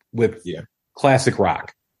it with classic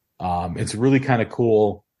rock. It's really kind of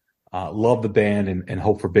cool. Love the band and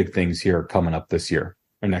hope for big things here coming up this year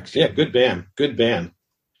or next year. Yeah, good band. Good band.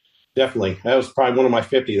 Definitely. That was probably one of my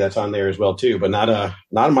 50 that's on there as well too, but not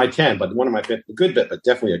in my 10, but one of my 50. Good bit, but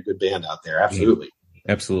definitely a good band out there. Absolutely.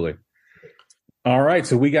 Yeah, absolutely. All right,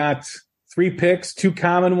 so we got 3 picks, 2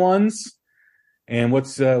 common ones. And what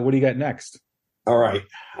do you got next? All right.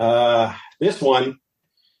 This one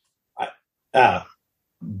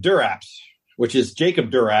Duraps, which is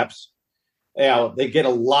Jacob Duraps. They get a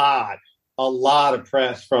lot of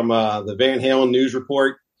press from the Van Halen News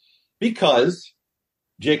Report because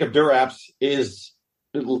Jacob Duraps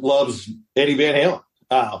loves Eddie Van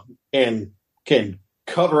Halen and can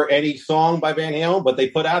cover any song by Van Halen. But they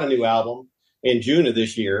put out a new album in June of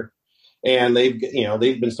this year, and they've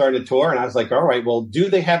been starting to tour. And I was like, all right, well, do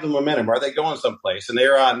they have the momentum? Are they going someplace? And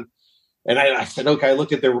they're on. And I said, okay, I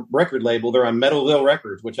looked at their record label. They're on Metalville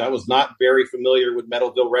Records, which I was not very familiar with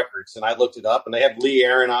Metalville Records. And I looked it up, and they have Lee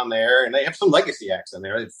Aaron on there, and they have some legacy acts on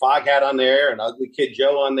there. They had Foghat on there, and Ugly Kid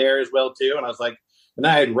Joe on there as well, too. And I was like, and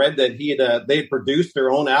I had read that they had produced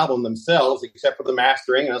their own album themselves, except for the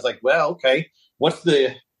mastering. And I was like, well, okay, what's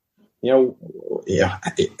the,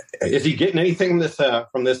 is he getting anything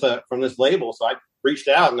from this label? So I reached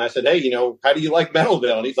out and I said, hey, how do you like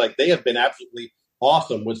Metalville? And he's like, they have been absolutely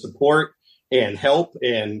awesome with support and help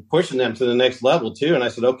and pushing them to the next level too. And I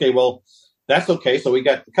said, okay, well, that's okay. So we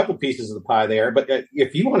got a couple pieces of the pie there. But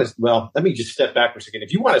if you want to, let me just step back for a second.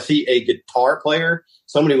 If you want to see a guitar player,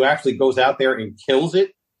 somebody who actually goes out there and kills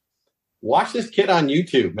it, watch this kid on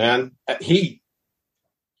YouTube, man. I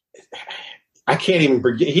can't even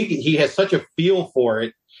forget. He has such a feel for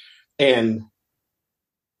it and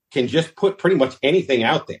can just put pretty much anything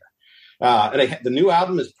out there. And the new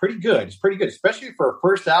album is pretty good. It's pretty good, especially for a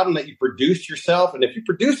first album that you produced yourself. And if you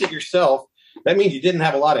produce it yourself, that means you didn't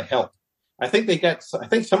have a lot of help. I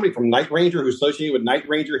think somebody from Night Ranger who's associated with Night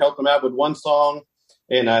Ranger helped them out with one song.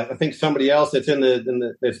 And I think somebody else that's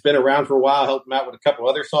that's been around for a while helped them out with a couple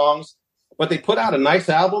other songs. But they put out a nice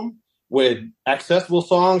album with accessible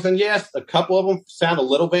songs. And yes, a couple of them sound a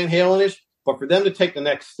little Van Halen-ish. But for them to take the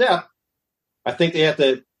next step, I think they have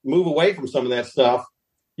to move away from some of that stuff.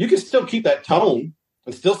 You can still keep that tone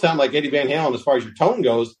and still sound like Eddie Van Halen as far as your tone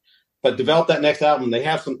goes, but develop that next album. They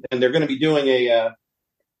have some, and they're going to be doing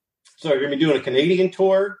they're going to be doing a Canadian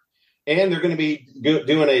tour, and they're going to be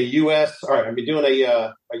doing a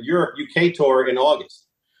Europe UK tour in August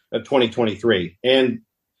of 2023. And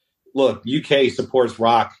look, UK supports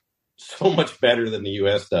rock so much better than the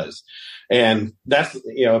US does. And that's,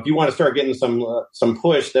 if you want to start getting some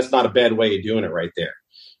push, that's not a bad way of doing it right there.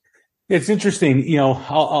 It's interesting.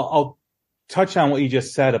 I'll touch on what you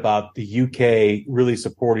just said about the UK really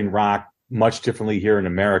supporting rock much differently here in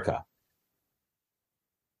America.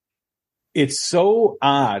 It's so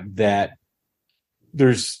odd that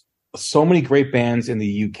there's so many great bands in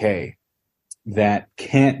the UK that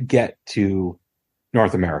can't get to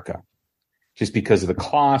North America just because of the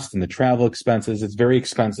cost and the travel expenses. It's very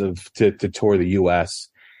expensive to tour the US.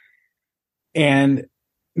 And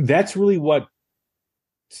that's really what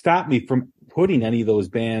stopped me from putting any of those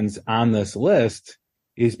bands on this list,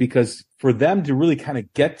 is because for them to really kind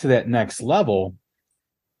of get to that next level,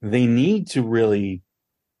 they need to really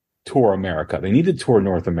tour America. They need to tour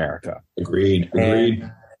North America. Agreed.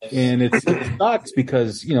 And it sucks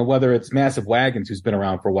because, whether it's Massive Wagons, who's been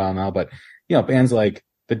around for a while now, but, bands like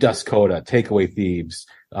the Dust Coda, Takeaway Thieves,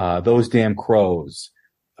 Those Damn Crows,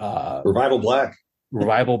 Revival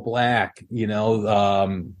Black,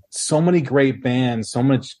 so many great bands, so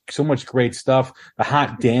much great stuff. The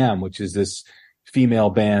Hot Damn, which is this female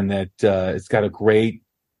band that it's got a great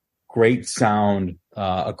sound,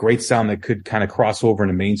 a great sound that could kind of cross over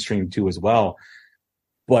into mainstream too as well.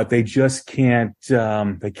 But they just can't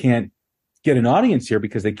get an audience here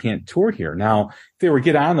because they can't tour here. Now, if they were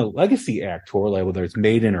get on the Legacy Act tour, like whether it's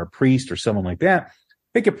Maiden or Priest or someone like that,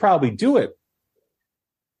 they could probably do it.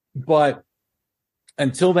 But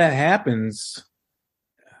until that happens,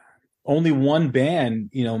 only one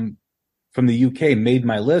band, from the UK made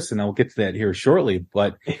my list, and I'll get to that here shortly.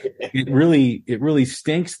 But it really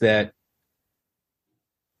stinks that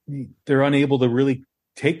they're unable to really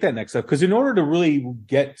take that next step, because in order to really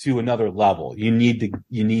get to another level, you need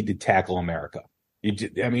to tackle America.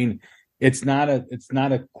 It's not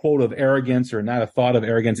a quote of arrogance or not a thought of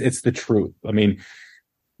arrogance. It's the truth. I mean,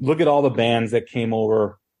 look at all the bands that came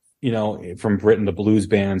over, from Britain, the blues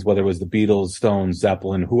bands, whether it was the Beatles, Stones,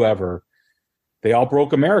 Zeppelin, whoever, they all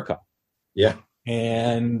broke America. Yeah.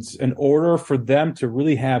 And in order for them to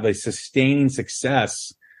really have a sustaining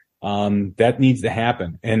success, that needs to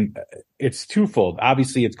happen. And it's twofold.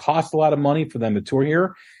 Obviously, it's cost a lot of money for them to tour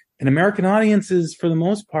here. And American audiences, for the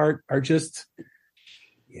most part, are just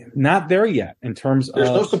not there yet in terms of... There's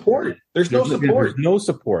no support. There's no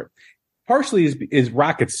support. Partially is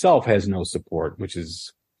rock itself has no support, which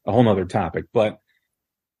is a whole nother topic. But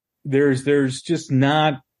there's just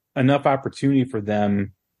not enough opportunity for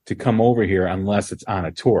them to come over here unless it's on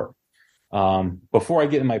a tour. Before I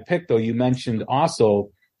get in my pick, though, you mentioned also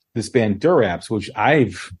this band Duraps, which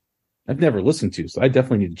I've never listened to, so I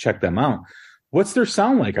definitely need to check them out. What's their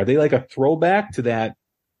sound like? Are they like a throwback to that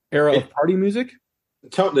era of party music?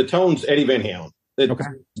 The tone's Eddie Van Halen. The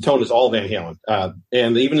tone is all Van Halen,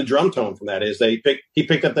 and even the drum tone from that is he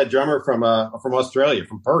picked up that drummer from Australia,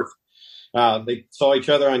 from Perth. They saw each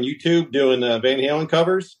other on YouTube doing Van Halen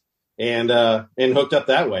covers, and hooked up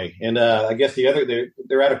that way. And I guess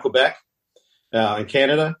they're out of Quebec, in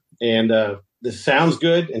Canada, and this sounds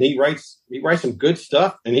good. And he writes some good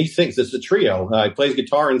stuff, and he sings. It's a trio. He plays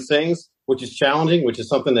guitar and sings, which is challenging, which is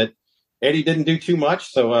something that Eddie didn't do too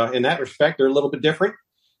much. So in that respect, they're a little bit different.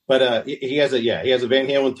 But he has a Van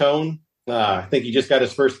Halen tone. I think he just got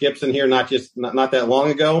his first Gibson here, not that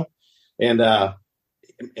long ago. And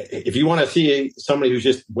if you want to see somebody who's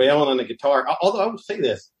just wailing on the guitar, although I would say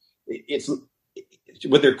this, it's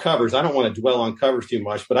with their covers. I don't want to dwell on covers too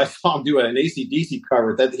much, but I saw him do an AC/DC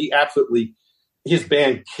cover that his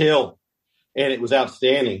band killed, and it was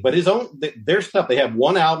outstanding. But their stuff, they have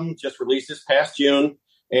one album just released this past June.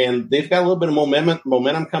 And they've got a little bit of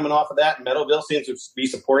momentum coming off of that. Metalville seems to be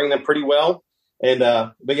supporting them pretty well. And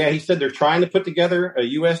but yeah, he said they're trying to put together a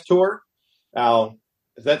U.S. tour.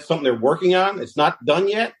 That's something they're working on. It's not done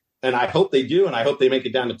yet, and I hope they do. And I hope they make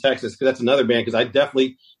it down to Texas, because that's another band.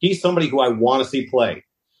 Because he's somebody who I want to see play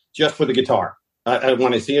just for the guitar. I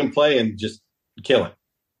want to see him play and just kill it.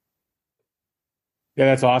 Yeah,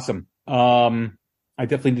 that's awesome. I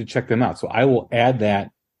definitely need to check them out. So I will add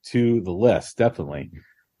that to the list, definitely.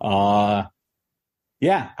 My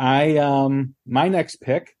next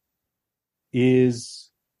pick is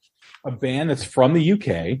a band that's from the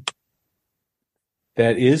UK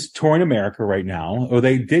that is touring America right now, or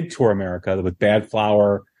they did tour America with Bad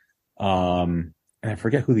Flower. And I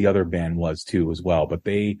forget who the other band was too as well, but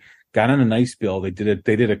they got on a nice bill. They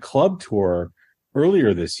did a club tour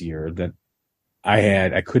earlier this year that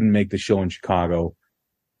I couldn't make the show in Chicago.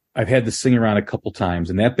 I've had to sing around a couple times,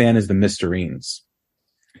 and that band is the Mysterines.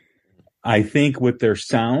 I think with their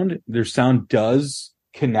sound does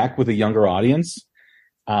connect with a younger audience.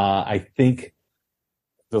 I think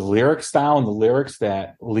the lyric style and the lyrics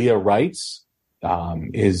that Leah writes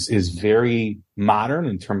is very modern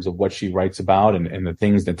in terms of what she writes about and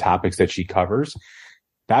the topics that she covers.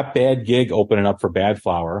 That Bad Gig opening up for Bad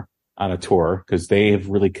Flower on a tour, because they have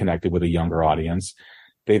really connected with a younger audience.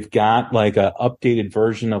 They've got like a updated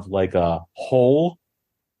version of like a Hole,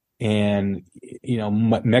 and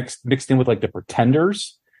mixed in with like the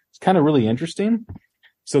Pretenders. It's kind of really interesting.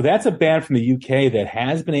 So that's a band from the UK that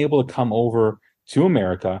has been able to come over to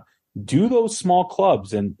America, do those small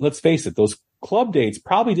clubs, and let's face it, those club dates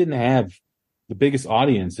probably didn't have the biggest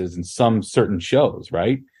audiences in some certain shows,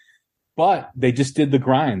 right? But they just did the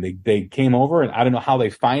grind. They came over, and I don't know how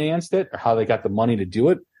they financed it or how they got the money to do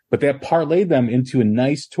it, but that parlayed them into a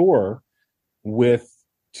nice tour with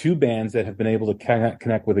two bands that have been able to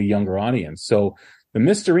connect with a younger audience. So the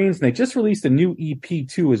Mysterines, and they just released a new EP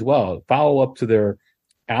too as well, follow up to their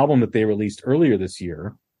album that they released earlier this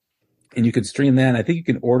year. And you can stream that. I think you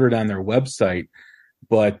can order it on their website.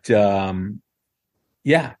 But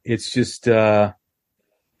it's just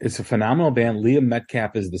it's a phenomenal band. Leah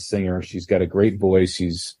Metcalf is the singer. She's got a great voice.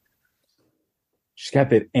 She's got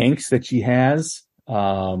that angst that she has.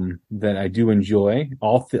 That I do enjoy.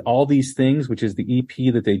 All these things, which is the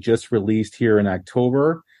EP that they just released here in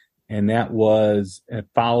October, and that was a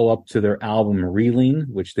follow-up to their album Reeling,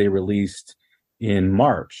 which they released in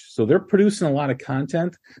March. So they're producing a lot of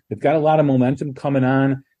content. They've got a lot of momentum coming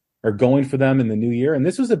on or going for them in the new year. And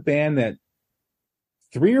this was a band that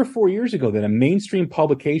 3 or 4 years ago that a mainstream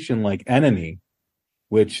publication like Enemy,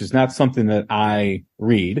 which is not something that I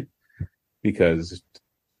read, because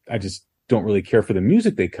I just don't really care for the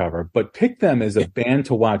music they cover, but pick them as a band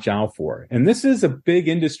to watch out for. And this is a big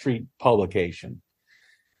industry publication.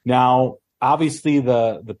 Now, obviously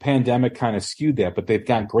the pandemic kind of skewed that, but they've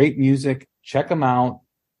got great music. Check them out.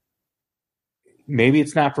 Maybe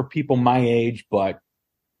it's not for people my age, but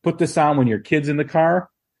put this on when your kid's in the car,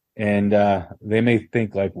 and they may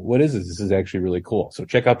think like, what is this? This is actually really cool. So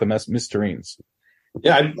check out the Mysterines.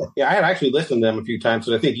 Yeah, I had actually listened to them a few times,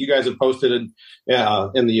 and I think you guys have posted it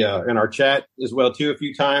in our chat as well too a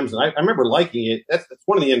few times. And I remember liking it. That's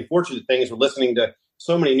one of the unfortunate things with listening to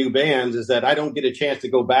so many new bands is that I don't get a chance to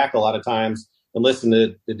go back a lot of times and listen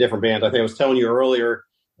to the different bands. I think I was telling you earlier.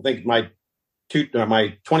 I think my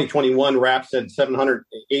 2021 rap said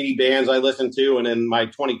 780 bands I listened to, and then my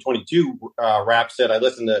 2022 rap said I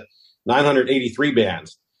listened to 983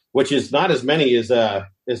 bands, which is not as many as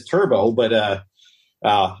Turbo, but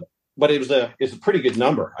it's a pretty good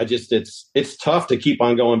number. It's tough to keep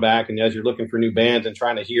on going back, and as you're looking for new bands and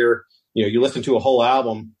trying to hear, you listen to a whole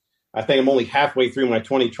album. I think I'm only halfway through my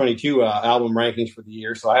 2022 album rankings for the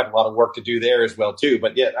year, so I have a lot of work to do there as well too.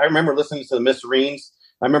 But yeah, I remember listening to the Mysterines.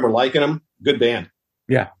 I remember liking them. Good band.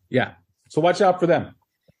 Yeah. So watch out for them.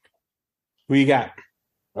 Who you got?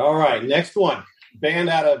 All right, next one. Band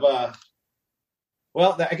out of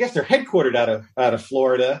I guess they're headquartered out of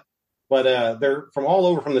Florida, but they're from all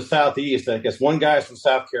over from the Southeast. I guess one guy's from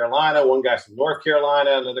South Carolina, one guy's from North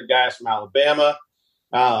Carolina, another guy's from Alabama.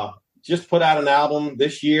 Just put out an album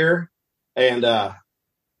this year, and it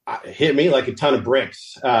hit me like a ton of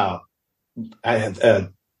bricks. I had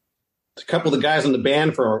a couple of the guys in the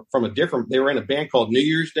band they were in a band called New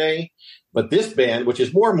Year's Day, but this band, which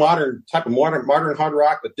is more modern hard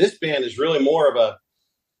rock, but this band is really more of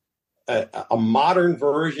a modern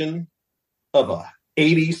version of a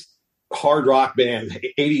 80s hard rock band,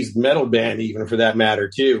 80s metal band, even for that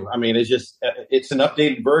matter too. I mean, it's an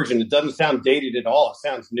updated version. It doesn't sound dated at all. It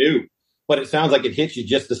sounds new, but it sounds like it hits you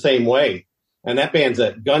just the same way. And that band's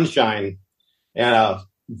a Gunshine, and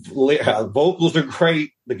vocals are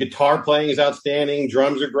great. The guitar playing is outstanding.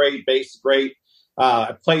 Drums are great. Bass is great.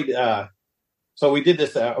 I played. So we did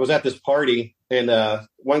this. I was at this party, and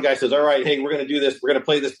one guy says, "All right, hey, we're going to do this. We're going to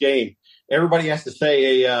play this game. Everybody has to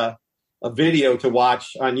say a video to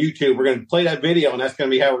watch on YouTube. We're going to play that video, and that's going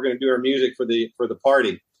to be how we're going to do our music for the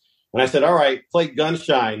party." And I said, "All right, play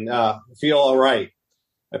Gunshine. Feel all right."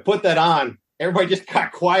 I put that on. Everybody just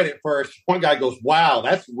got quiet at first. One guy goes, "Wow,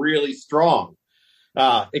 that's really strong."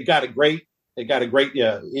 It got a great.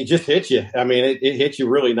 It just hits you. I mean, it hits you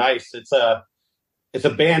really nice. It's a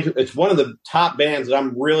band. It's one of the top bands that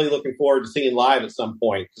I'm really looking forward to seeing live at some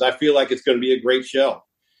point, because I feel like it's going to be a great show.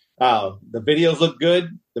 The videos look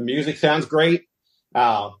good. The music sounds great.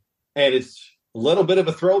 And it's a little bit of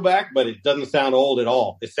a throwback, but it doesn't sound old at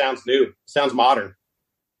all. It sounds new. It sounds modern.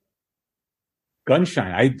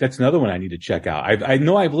 Gunshine. That's another one I need to check out. I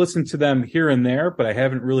know I've listened to them here and there, but I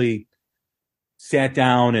haven't really sat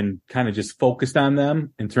down and kind of just focused on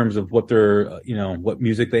them in terms of what they're, what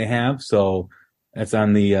music they have. So that's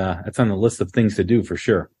on the list of things to do for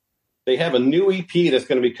sure. They have a new EP that's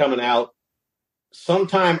going to be coming out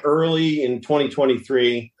sometime early in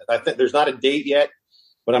 2023. I think there's not a date yet,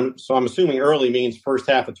 but I'm assuming early means first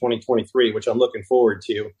half of 2023, which I'm looking forward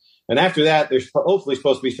to. And after that, there's hopefully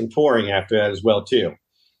supposed to be some touring after that as well too.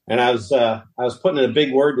 And I was putting in a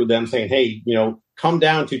big word with them saying, "Hey, come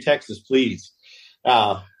down to Texas, please."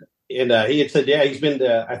 And he had said, "Yeah, he's been.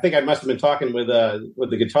 I think I must have been talking with the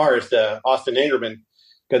guitarist Austin Ingerman,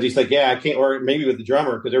 because he's like, yeah, I can't, or maybe with the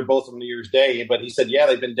drummer, because they're both from New Year's Day. But he said, yeah,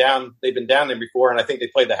 they've been down there before, and I think they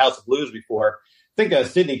played the House of Blues before. I think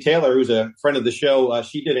Sydney Taylor, who's a friend of the show,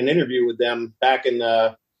 she did an interview with them back in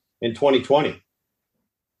 2020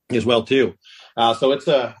 as well too. So it's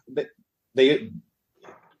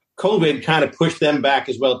COVID kind of pushed them back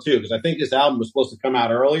as well too, because I think this album was supposed to come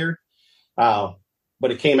out earlier. But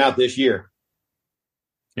it came out this year.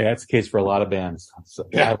 Yeah, that's the case for a lot of bands. So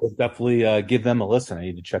yeah. I would definitely give them a listen. I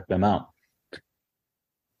need to check them out.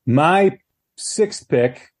 My sixth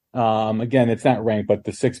pick, again, it's not ranked, but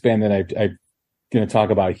the sixth band that I'm going to talk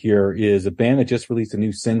about here is a band that just released a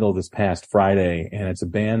new single this past Friday. And it's a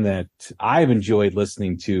band that I've enjoyed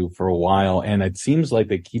listening to for a while. And it seems like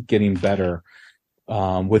they keep getting better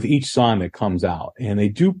with each song that comes out. And they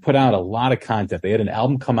do put out a lot of content. They had an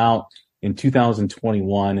album come out in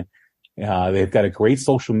 2021. They've got a great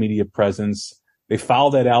social media presence. They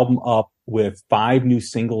followed that album up with 5 new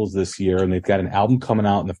singles this year, and they've got an album coming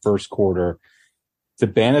out in the first quarter. It's a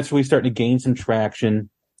band that's really starting to gain some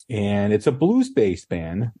traction, and it's a blues-based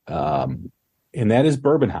band, and that is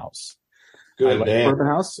Bourbon House. Good band. Bourbon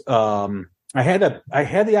House. I had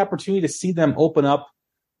the opportunity to see them open up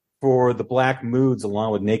for the Black Moods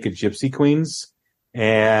along with Naked Gypsy Queens,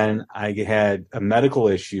 and I had a medical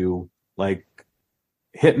issue like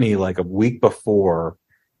hit me like a week before,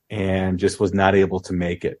 and just was not able to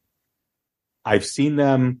make it. I've seen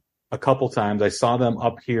them a couple times. I saw them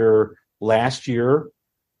up here last year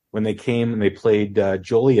when they came and they played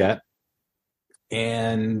Joliet,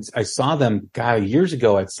 and I saw them years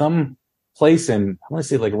ago at some place in, I want to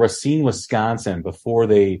say like Racine, Wisconsin, before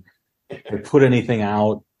they put anything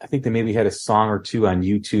out. I think they maybe had a song or two on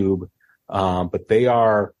YouTube, but they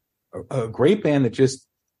are a great band that just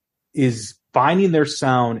is finding their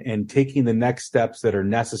sound and taking the next steps that are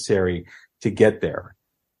necessary to get there.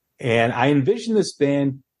 And I envision this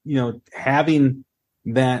band, having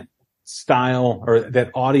that style or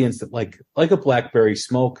that audience that like a Blackberry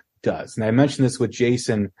Smoke does. And I mentioned this with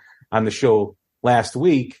Jason on the show last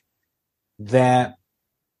week, that,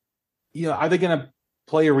 are they going to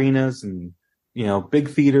play arenas and, big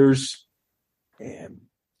theaters? And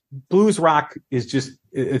blues rock is just,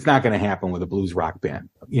 it's not going to happen with a blues rock band,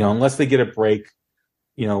 unless they get a break,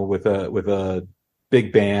 with a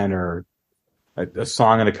big band or a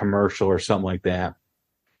song in a commercial or something like that.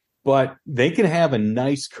 But they can have a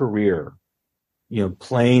nice career,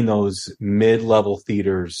 playing those mid-level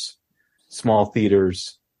theaters, small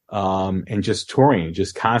theaters, and just touring,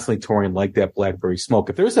 just constantly touring like that Blackberry Smoke.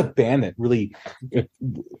 If there's a band that really,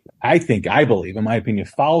 I believe, in my opinion,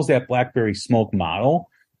 follows that Blackberry Smoke model,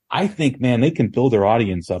 I think, man, they can build their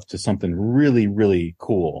audience up to something really, really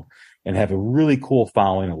cool and have a really cool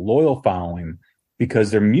following, a loyal following,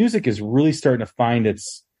 because their music is really starting to find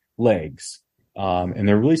its legs. And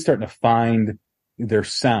they're really starting to find their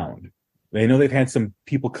sound. They know they've had some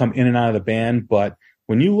people come in and out of the band, but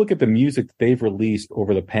when you look at the music that they've released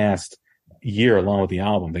over the past year, along with the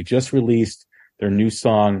album, they just released their new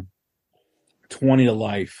song, 20 to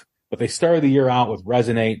Life, but they started the year out with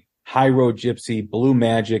Resonate, High Road Gypsy, Blue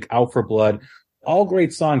Magic, Out for Blood, all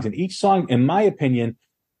great songs. And each song, in my opinion,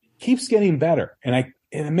 keeps getting better. And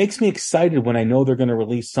it makes me excited when I know they're going to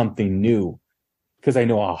release something new, because I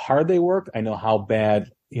know how hard they work. I know how bad,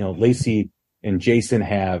 Lacey and Jason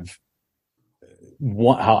have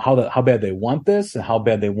how bad they want this and how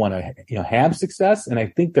bad they want to, have success. And I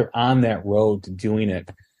think they're on that road to doing it.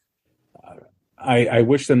 I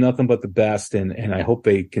wish them nothing but the best. And I hope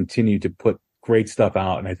they continue to put great stuff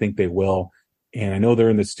out. And I think they will. And I know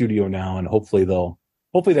they're in the studio now, and hopefully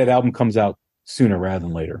that album comes out sooner rather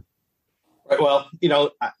than later. Right. Well,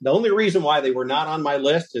 the only reason why they were not on my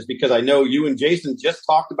list is because I know you and Jason just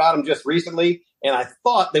talked about them just recently, and I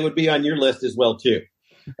thought they would be on your list as well too.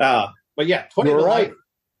 But yeah, 20 to Life.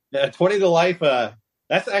 20 to Life.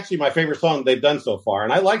 That's actually my favorite song they've done so far,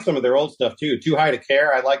 and I like some of their old stuff too. Too High to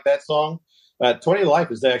Care. I like that song. 20 to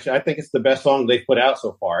Life is actually, I think it's the best song they've put out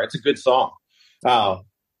so far. It's a good song. I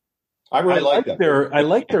really like that. I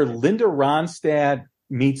like their Linda Ronstadt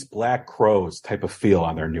meets Black Crowes type of feel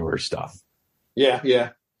on their newer stuff. Yeah.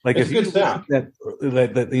 Like it's if you good sound. That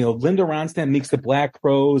Linda Ronstadt meets the Black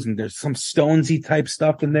Crowes, and there's some Stonesy type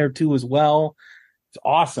stuff in there too as well. It's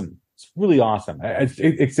awesome. It's really awesome.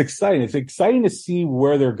 It's exciting. It's exciting to see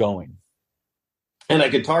where they're going. And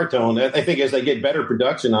that guitar tone, I think, as they get better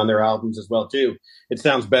production on their albums as well too, it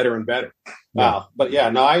sounds better and better. Yeah. But yeah,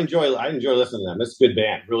 no, I enjoy listening to them. It's a good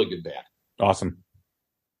band, really good band. Awesome.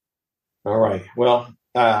 All right. Well,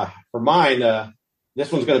 for mine,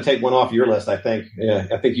 this one's going to take one off your list, I think. Yeah,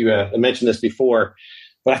 I think you mentioned this before,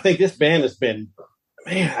 but I think this band has been,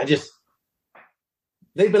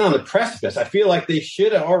 they've been on the precipice. I feel like they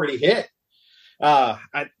should have already hit.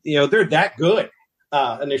 They're that good.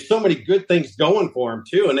 And there's so many good things going for them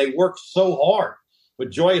too. And they work so hard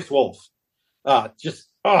with Joyous Wolf. Just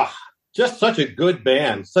such a good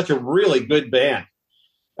band, such a really good band,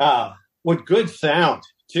 with good sound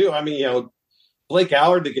too. I mean, Blake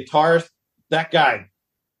Allard, the guitarist, that guy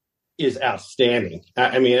is outstanding.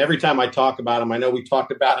 I mean, every time I talk about him, I know we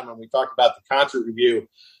talked about him and we talked about the concert review,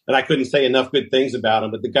 and I couldn't say enough good things about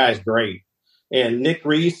him, but the guy's great. And Nick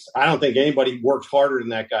Reese, I don't think anybody works harder than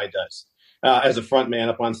that guy does as a front man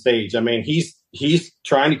up on stage. I mean, he's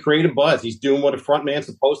trying to create a buzz. He's doing what a front man's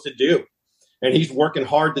supposed to do, and he's working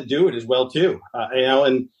hard to do it as well too.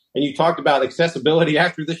 And you talked about accessibility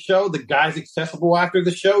after the show. The guy's accessible after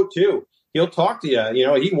the show too. He'll talk to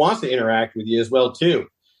you. He wants to interact with you as well too.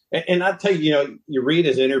 And I'll tell you, you read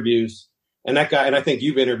his interviews, and that guy, and I think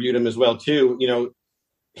you've interviewed him as well too.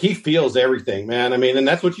 He feels everything, man. I mean, and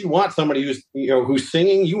that's what you want. Somebody who's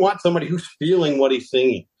singing. You want somebody who's feeling what he's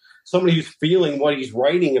singing. Somebody who's feeling what he's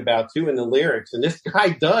writing about too in the lyrics. And this guy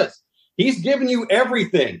does. He's giving you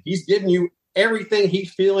everything. He's giving you everything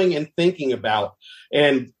he's feeling and thinking about,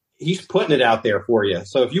 and he's putting it out there for you.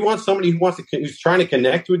 So if you want somebody who's trying to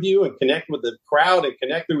connect with you and connect with the crowd and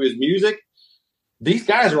connect through his music, these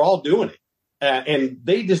guys are all doing it, and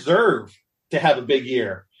they deserve to have a big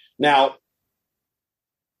year. Now,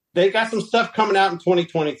 they got some stuff coming out in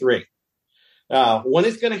 2023. When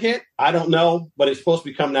it's going to hit, I don't know, but it's supposed to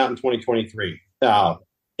be coming out in 2023.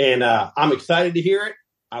 And I'm excited to hear it.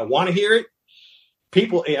 I want to hear it.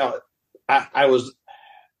 People, I was,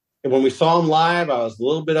 when we saw them live, I was a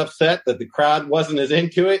little bit upset that the crowd wasn't as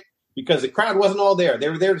into it because the crowd wasn't all there. They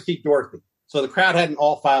were there to see Dorothy. So the crowd hadn't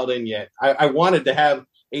all filed in yet. I wanted to have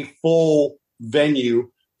a full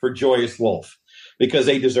venue for Joyous Wolf because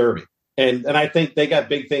they deserve it. And I think they got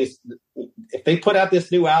big things. If they put out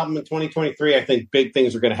this new album in 2023, I think big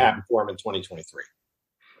things are going to happen for them in 2023.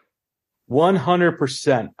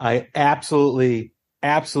 100%. I absolutely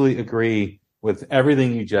agree with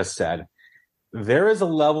everything you just said. There is a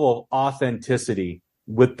level of authenticity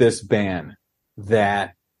with this band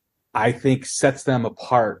that I think sets them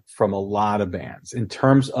apart from a lot of bands in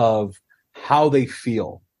terms of how they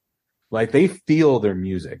feel. Like they feel their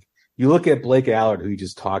music. You look at Blake Allard, who you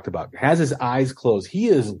just talked about, has his eyes closed. He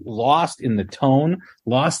is lost in the tone,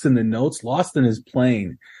 lost in the notes, lost in his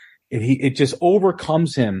playing. It just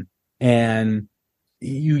overcomes him. And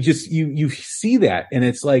you see that. And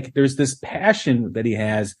it's like, there's this passion that he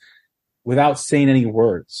has without saying any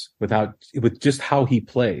words, with just how he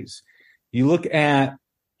plays. You look at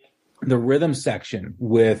the rhythm section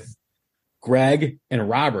with Greg and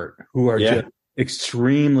Robert, who are just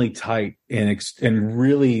extremely tight and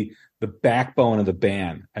really the backbone of the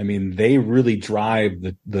band. I mean, they really drive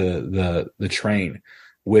the train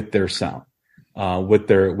with their sound, with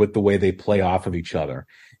the way they play off of each other.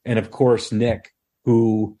 And of course, Nick,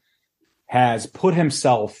 who has put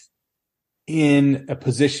himself in a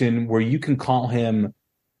position where you can call him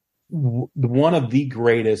one of the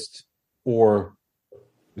greatest or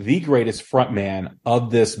the greatest frontman of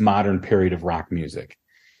this modern period of rock music.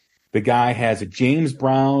 The guy has a James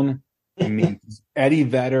Brown, Eddie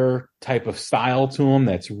Vedder type of style to him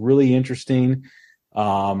that's really interesting.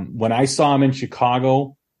 When I saw him in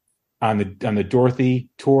Chicago on the Dorothy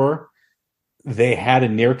tour, they had a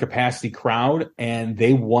near capacity crowd and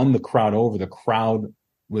they won the crowd over. The crowd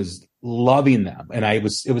was loving them. And it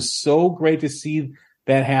was so great to see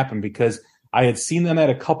that happen because I had seen them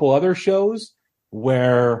at a couple other shows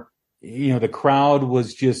where, the crowd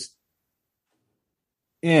was just,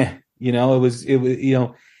 it was,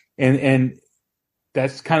 and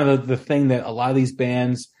that's kind of the thing that a lot of these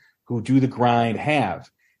bands who do the grind have.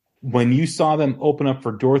 When you saw them open up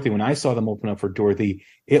for Dorothy, when I saw them open up for Dorothy,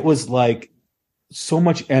 it was like so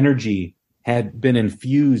much energy had been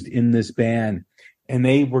infused in this band, and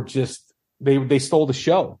they were just they stole the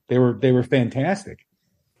show. They were fantastic.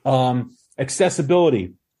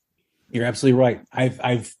 Accessibility, you're absolutely right.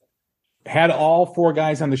 I've had all four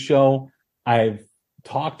guys on the show. I've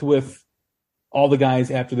talked with all the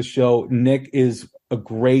guys after the show. Nick is a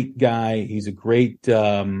great guy. He's a great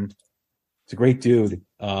dude.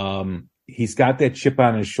 He's got that chip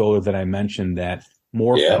on his shoulder that I mentioned that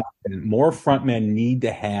more frontmen need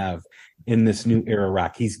to have in this new era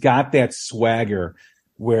rock. He's got that swagger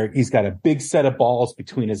where he's got a big set of balls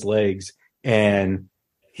between his legs and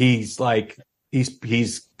he's like,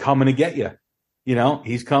 he's coming to get you.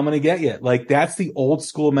 He's coming to get you. Like that's the old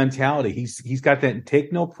school mentality. He's got that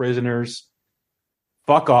take no prisoners,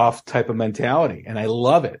 fuck off type of mentality. And I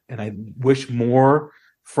love it. And I wish more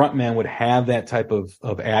frontmen would have that type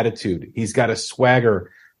of attitude. He's got a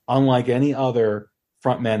swagger unlike any other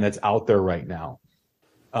frontman that's out there right now.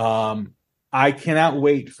 I cannot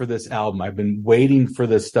wait for this album. I've been waiting for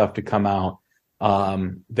this stuff to come out.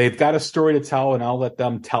 They've got a story to tell, and I'll let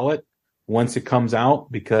them tell it once it comes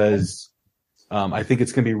out because I think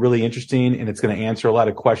it's going to be really interesting, and it's going to answer a lot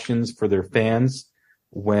of questions for their fans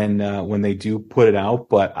when they do put it out.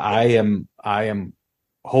 But I am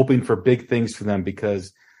hoping for big things for them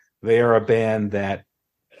because they are a band that,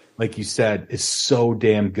 like you said, is so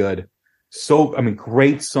damn good. So,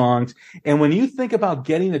 great songs. And when you think about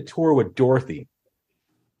getting a tour with Dorothy,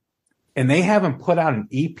 and they haven't put out an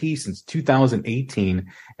EP since 2018,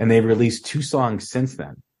 and they've released 2 songs since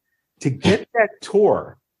then, to get that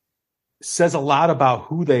tour says a lot about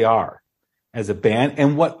who they are as a band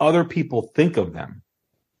and what other people think of them,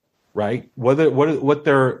 right? What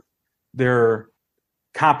their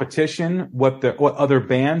competition, what other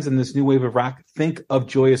bands in this new wave of rock think of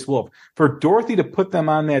Joyous Wolf. For Dorothy to put them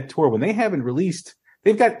on that tour when they haven't released,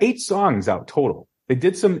 they've got 8 songs out total. They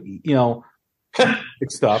did some,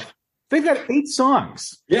 stuff. They've got 8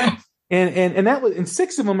 songs. Yeah. And that was, and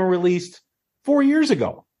 6 of them are released 4 years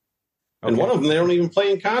ago. And one of them, they don't even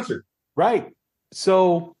play in concert. Right.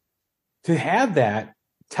 So to have that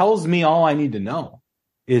tells me all I need to know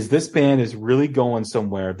is this band is really going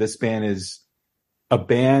somewhere. This band is a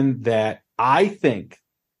band that I think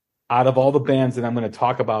out of all the bands that I'm going to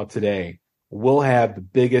talk about today will have the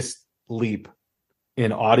biggest leap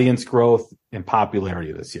in audience growth and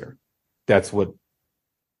popularity this year. That's what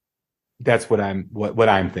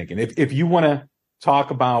I'm thinking. If you want to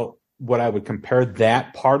talk about what I would compare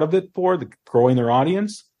that part of it for, the growing their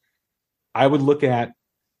audience, I would look at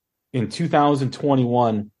in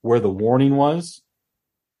 2021 where the Warning was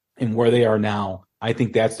and where they are now. I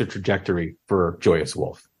think that's the trajectory for Joyous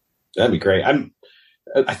Wolf. That'd be great.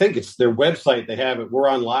 I think it's their website. They have it.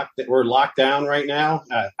 We're locked down right now.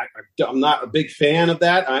 I'm not a big fan of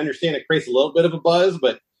that. I understand it creates a little bit of a buzz,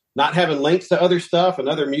 but not having links to other stuff and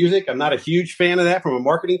other music, I'm not a huge fan of that from a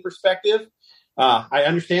marketing perspective. I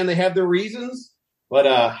understand they have their reasons, but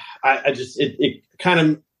it kind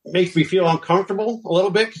of makes me feel uncomfortable a little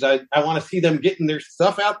bit because I want to see them getting their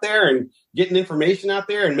stuff out there and getting information out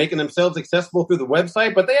there and making themselves accessible through the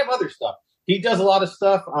website. But they have other stuff. He does a lot of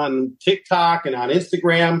stuff on TikTok and on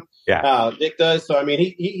Instagram. Yeah, Nick does. So I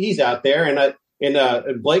mean, he's out there,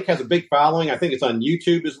 and Blake has a big following. I think it's on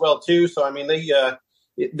YouTube as well too. So I mean,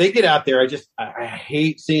 they get out there. I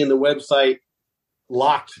hate seeing the website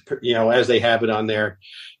locked, as they have it on there.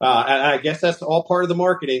 And I guess that's all part of the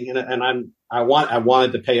marketing, and I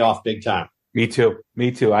wanted to pay off big time. Me too.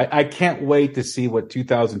 I can't wait to see what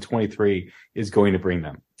 2023 is going to bring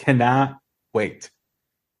them. Cannot wait.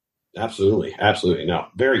 Absolutely. No,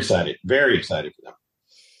 very excited for them.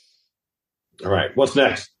 All right. What's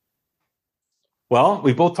next? Well,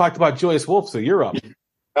 we both talked about Joyous Wolf, so you're up.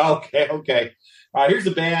 Okay. All right. Here's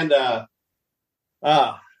the band,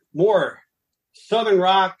 more Southern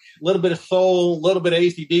rock, a little bit of soul, a little bit of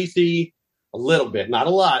AC/DC, a little bit, not a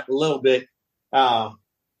lot, a little bit,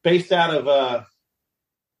 based out of,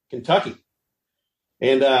 Kentucky.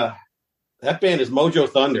 And, that band is Mojo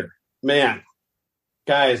Thunder. Man,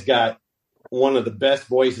 guy's got one of the best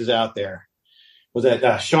voices out there. Was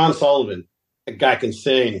that Sean Sullivan? That guy can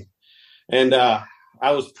sing. And I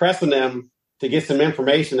was pressing them to get some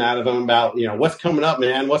information out of them about, what's coming up,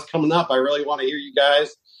 man. What's coming up? I really want to hear you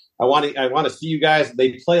guys. I want to see you guys.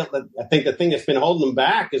 They play. I think the thing that's been holding them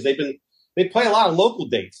back is they play a lot of local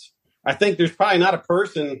dates. I think there's probably not a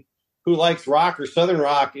person who likes rock or Southern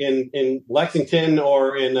rock in Lexington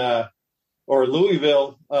or in or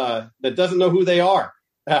Louisville that doesn't know who they are.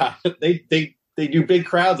 They do big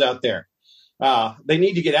crowds out there. They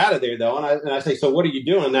need to get out of there though. And I say, so what are you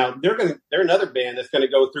doing now? They're another band that's going to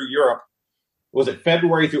go through Europe. Was it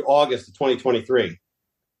February through August of 2023?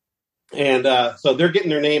 And so they're getting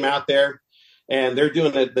their name out there, and they're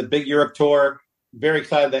doing the big Europe tour. Very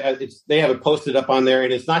excited that they have it posted up on there,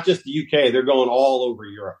 and it's not just the UK. They're going all over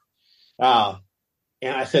Europe.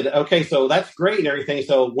 And I said, okay, so that's great and everything.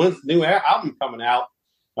 So when's the new album coming out?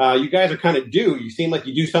 You guys are kind of due. You seem like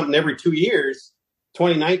you do something every 2 years.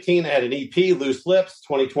 2019, they had an EP, Loose Lips.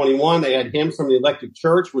 2021, they had Hymns from the Electric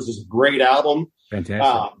Church, which is a great album.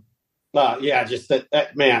 Fantastic. Yeah, just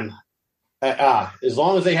that man. As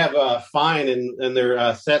long as they have Fine in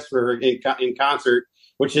their sets for in concert,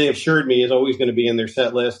 which they assured me is always going to be in their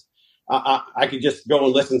set list, I could just go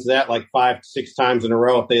and listen to that like 5-6 times in a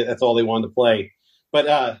row if that's all they wanted to play.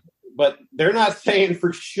 But they're not saying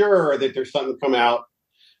for sure that there's something come out,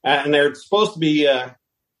 and they're supposed to be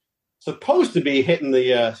hitting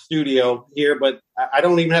the studio here, but I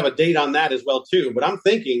don't even have a date on that as well too. But I'm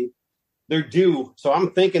thinking they're due, so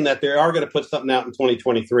I'm thinking that they are going to put something out in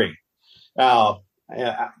 2023.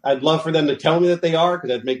 I'd love for them to tell me that they are, because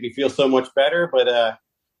that'd make me feel so much better. But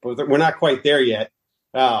we're not quite there yet.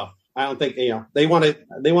 I don't think they want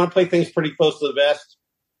to play things pretty close to the vest.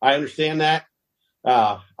 I understand that.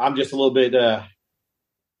 I'm just a little bit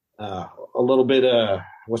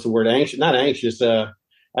what's the word? Anxious? Not anxious. I'd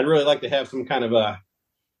really like to have some kind of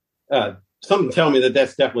something tell me that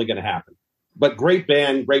that's definitely going to happen. But great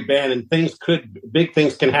band, and big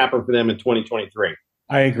things can happen for them in 2023.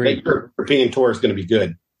 I agree. The European tour is going to be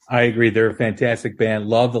good. I agree. They're a fantastic band.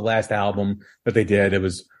 Love the last album that they did. It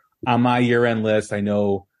was on my year-end list. I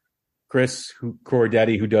know Chris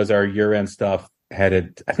Cordetti, who does our year-end stuff, had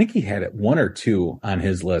it. I think he had it 1 or 2 on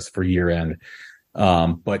his list for year-end.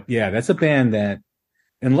 But yeah, that's a band that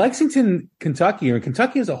in Lexington, Kentucky, or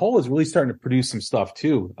Kentucky as a whole, is really starting to produce some stuff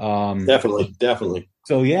too. Definitely.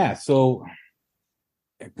 So yeah,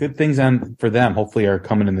 good things for them. Hopefully, are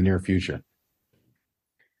coming in the near future.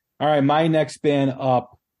 All right, my next band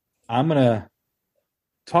up, I'm going to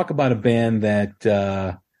talk about a band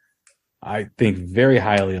that I think very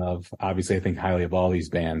highly of. Obviously, I think highly of all these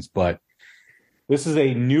bands, but this is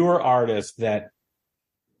a newer artist that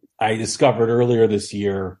I discovered earlier this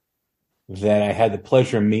year that I had the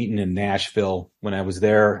pleasure of meeting in Nashville when I was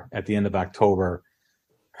there at the end of October.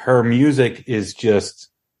 Her music is just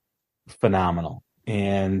phenomenal.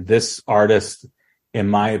 And this artist, in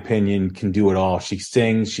my opinion, can do it all. She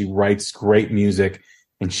sings, she writes great music,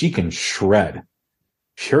 and she can shred.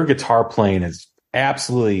 Her guitar playing is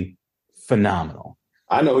absolutely phenomenal.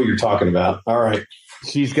 I know who you're talking about. All right.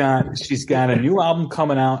 She's got a new album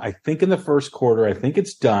coming out, I think in the first quarter. I think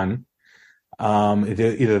it's done.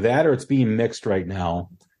 Either that or it's being mixed right now.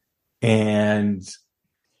 And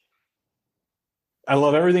I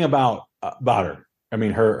love everything about her. I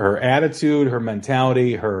mean, her attitude, her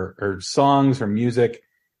mentality, her songs, her music.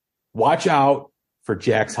 Watch out for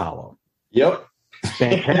Jax Hollow. Yep.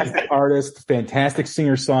 Fantastic artist, fantastic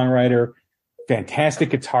singer-songwriter,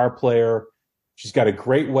 fantastic guitar player. She's got a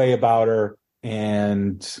great way about her,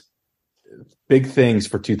 and big things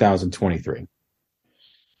for 2023.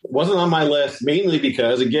 Wasn't on my list, mainly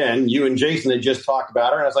because, again, you and Jason had just talked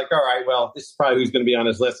about her, and I was like, all right, well, this is probably who's going to be on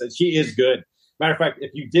his list. And she is good. Matter of fact,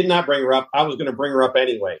 if you did not bring her up, I was going to bring her up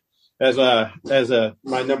anyway as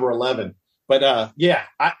my number 11. But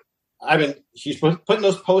she's putting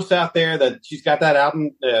those posts out there that she's got that album,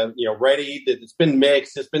 ready. That it's been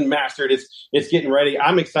mixed, it's been mastered, it's getting ready.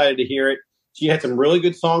 I'm excited to hear it. She had some really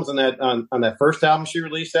good songs on that first album she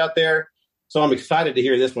released out there. So I'm excited to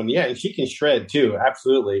hear this one. Yeah, and she can shred too,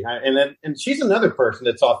 absolutely. And she's another person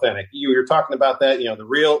that's authentic. You were talking about that, the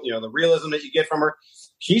realism that you get from her.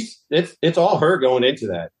 It's all her going into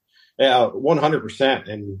that,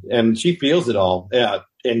 100%, and she feels it all.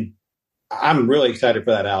 And I'm really excited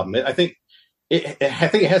for that album. I think it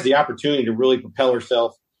has the opportunity to really propel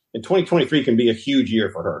herself. And 2023 can be a huge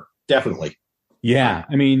year for her, definitely. Yeah,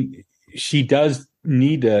 I mean, she does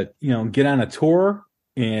need to, get on a tour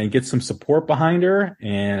and get some support behind her.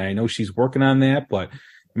 And I know she's working on that. But,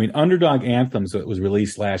 I mean, Underdog Anthems that was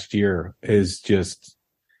released last year is just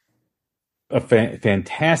a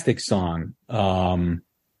fantastic song. I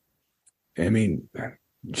mean,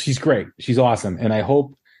 she's great. She's awesome. And I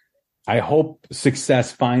hope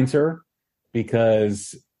success finds her,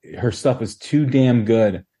 because her stuff is too damn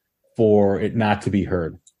good for it not to be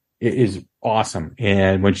heard. It is awesome.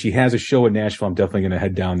 And when she has a show in Nashville, I'm definitely going to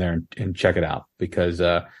head down there and check it out, because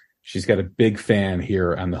she's got a big fan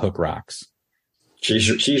here on the Hook Rocks.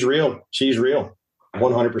 She's real. She's real.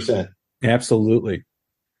 100%. Absolutely.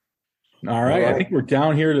 All right. I think we're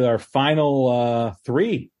down here to our final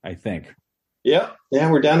three, I think. Yeah,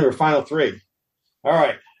 we're down to our final three. All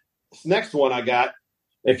right. This next one I got.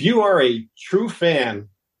 If you are a true fan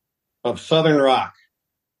of Southern rock,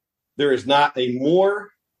 there is not a more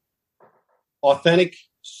authentic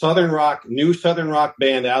new Southern rock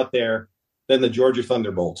band out there than the Georgia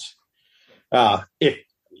Thunderbolts.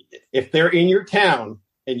 If they're in your town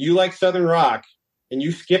and you like Southern rock and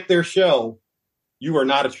you skip their show, you are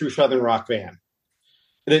not a true Southern rock fan.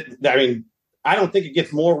 I mean, I don't think it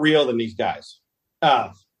gets more real than these guys.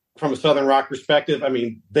 From a Southern rock perspective, I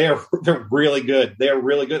mean, they're really good. They're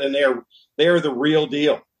really good, and they're the real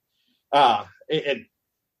deal.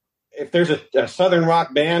 If there's a Southern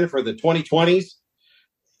rock band for the 2020s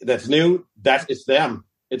that's new, it's them.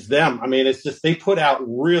 It's them. I mean, it's just they put out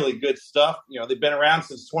really good stuff. They've been around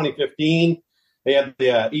since 2015. They had the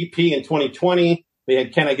EP in 2020. They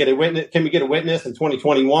had Can We Get a Witness in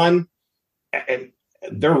 2021, and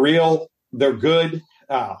they're real. They're good.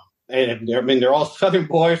 And I mean, they're all Southern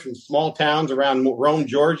boys from small towns around Rome,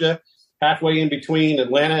 Georgia, halfway in between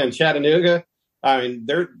Atlanta and Chattanooga. I mean,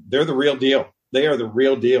 they're the real deal. They are the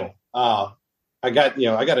real deal. I got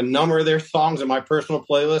a number of their songs in my personal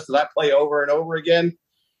playlist that I play over and over again.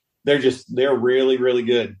 They're really, really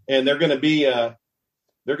good. And they're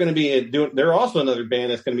also another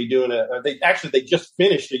band that's going to be doing they just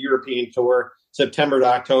finished a European tour, September to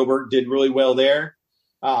October, did really well there.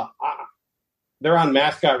 They're on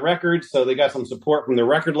Mascot Records, so they got some support from the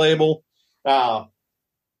record label. I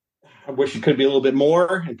wish it could be a little bit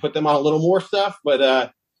more and put them on a little more stuff,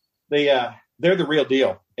 but they're the real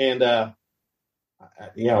deal. And,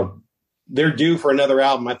 they're due for another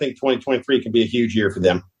album. I think 2023 can be a huge year for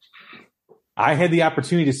them. I had the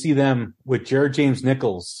opportunity to see them with Jared James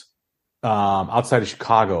Nichols outside of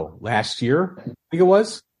Chicago last year, I think it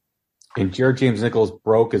was. And Jared James Nichols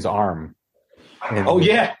broke his arm.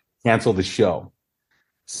 Canceled the show.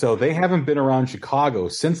 So they haven't been around Chicago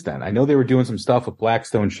since then. I know they were doing some stuff with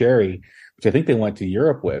Blackstone Cherry, which I think they went to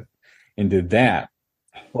Europe with and did that.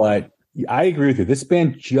 But I agree with you. This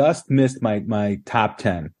band just missed my top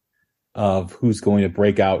 10 of who's going to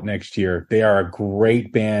break out next year. They are a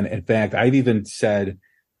great band. In fact, I've even said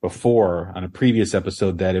before on a previous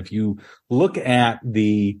episode that if you look at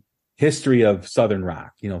the history of Southern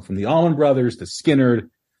rock, from the Allman Brothers to Skynyrd,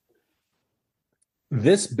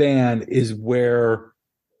 this band is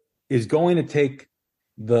going to take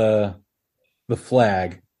the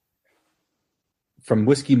flag from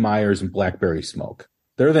Whiskey Myers and Blackberry Smoke.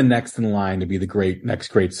 They're the next in line to be the next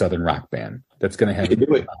great Southern rock band that's going to have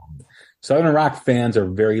it. Southern rock fans are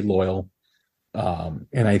very loyal.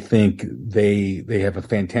 And I think they have a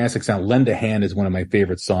fantastic sound. Lend a Hand is one of my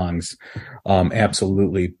favorite songs.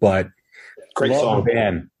 Absolutely. But great song,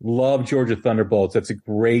 band. Love Georgia Thunderbolts. That's a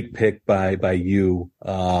great pick by you.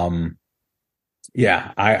 I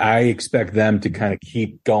expect them to kind of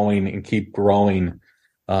keep going and keep growing,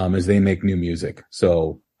 as they make new music.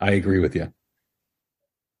 So I agree with you.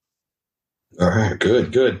 All right,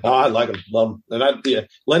 good. Oh, I like them, love them. And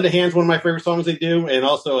Lend a Hand's one of my favorite songs they do, and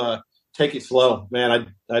also Take It Slow.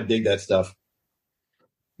 Man, I dig that stuff.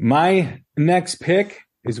 My next pick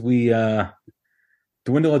is we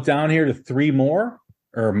dwindle it down here to three more,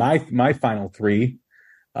 or my final three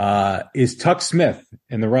is Tuck Smith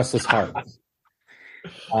and the Restless Hearts.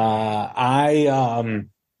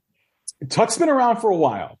 Tuck's been around for a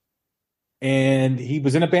while, and he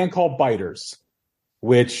was in a band called Biters,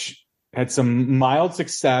 which had some mild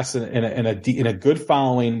success and a good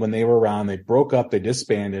following when they were around. They broke up, they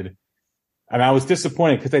disbanded. And I was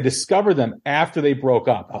disappointed because I discovered them after they broke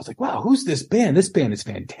up. I was like, wow, who's this band? This band is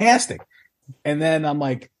fantastic. And then I'm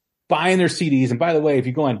like buying their CDs. And by the way, if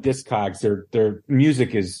you go on Discogs, their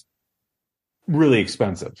music is really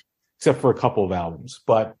expensive, except for a couple of albums.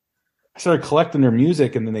 But I started collecting their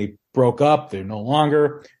music, and then they broke up. They're no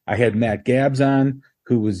longer. I had Matt Gabbs on,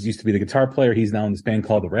 who used to be the guitar player. He's now in this band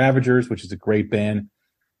called the Ravagers, which is a great band.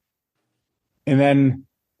 And then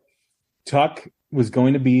Tuck was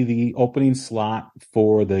going to be the opening slot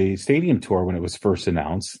for the stadium tour when it was first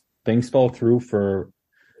announced. Things fell through for a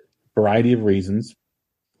variety of reasons.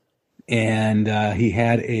 And he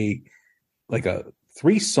had a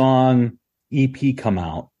 3-song EP come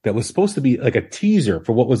out that was supposed to be like a teaser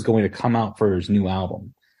for what was going to come out for his new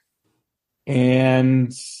album.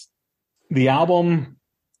 And the album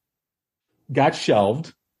got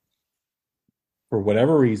shelved for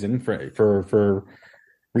whatever reason, for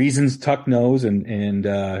reasons Tuck knows, and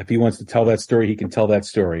if he wants to tell that story, he can tell that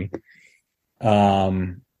story.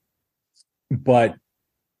 But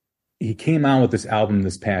he came out with this album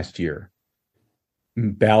this past year,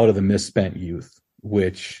 Ballad of the Misspent Youth,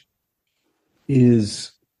 which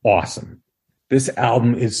is awesome. This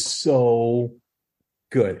album is so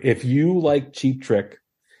good. If you like Cheap Trick,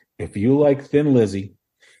 if you like Thin Lizzy,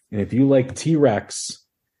 and if you like T-Rex,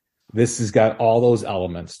 this has got all those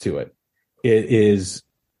elements to it. It is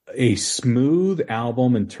a smooth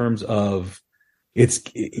album in terms of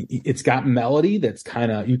it's got melody that's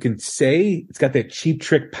kind of, you can say it's got that Cheap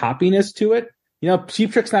Trick poppiness to it.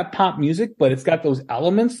 Cheap Trick's not pop music, but it's got those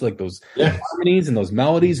elements, like those harmonies and those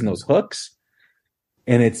melodies and those hooks.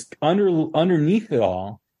 And it's underneath it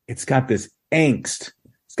all, it's got this angst.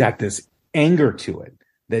 It's got this anger to it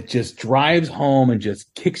that just drives home and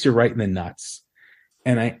just kicks you right in the nuts.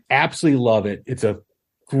 And I absolutely love it. It's a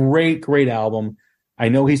great, great album. I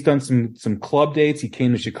know he's done some club dates. He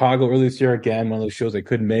came to Chicago earlier this year. Again, one of those shows I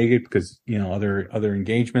couldn't make it because, other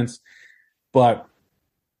engagements. But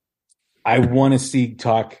I want to see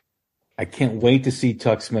Tuck. I can't wait to see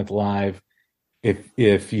Tuck Smith live.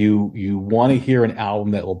 If you want to hear an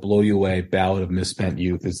album that will blow you away, Ballad of Misspent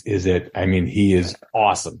Youth is it. I mean, he is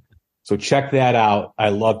awesome. So check that out. I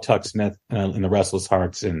love Tuck Smith and the Restless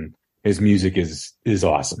Hearts, and his music is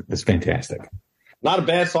awesome. It's fantastic. Not a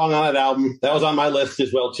bad song on that album. That was on my list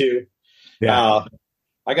as well, too. Yeah.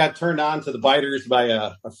 I got turned on to the Biters by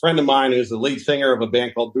a friend of mine who's the lead singer of a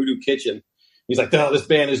band called Voodoo Kitchen. He's like, no, this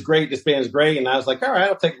band is great. This band is great. And I was like, all right,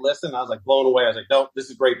 I'll take a listen. I was like blown away. I was like, no, this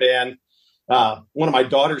is a great band. One of my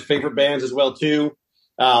daughter's favorite bands as well, too.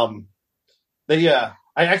 So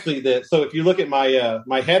if you look at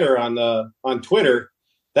my header on Twitter,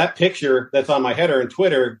 that picture that's on my header on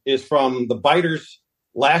Twitter is from the Biters'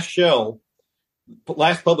 last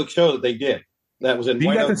public show that they did. That was in.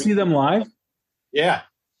 You got to see them live? Yeah.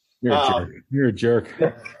 You're a jerk.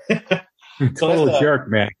 Total jerk,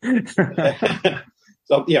 man.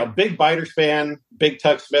 So, big Biters fan, big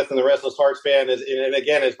Tuck Smith and the Restless Hearts fan. And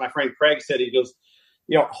again, as my friend Craig said, he goes,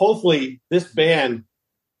 hopefully this band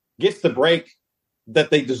gets the break that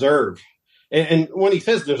they deserve. And when he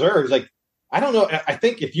says deserves, like, I don't know. I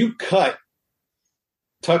think if you cut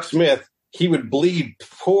Tuck Smith, he would bleed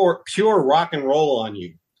pure rock and roll on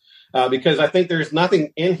you. because I think there's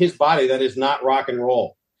nothing in his body that is not rock and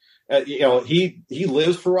roll. He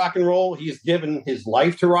lives for rock and roll. He's given his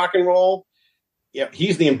life to rock and roll. Yeah,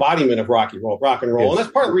 he's the embodiment of rock and roll, and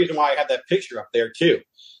that's part of the reason why I had that picture up there too.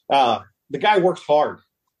 The guy works hard,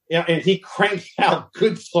 and he cranks out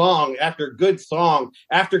good song after good song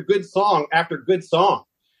after good song after good song,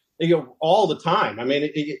 all the time. I mean,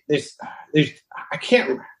 I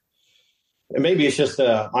can't. Maybe it's just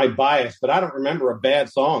my bias, but I don't remember a bad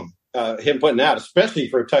song him putting out, especially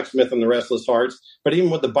for Tuck Smith and the Restless Hearts, but even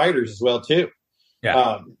with the Biters as well too.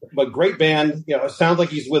 Yeah. But great band. It sounds like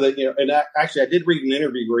he's with it. And actually, I did read an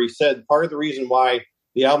interview where he said part of the reason why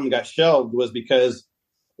the album got shelved was because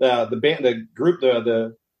the band, the group,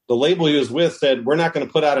 the label he was with said, we're not going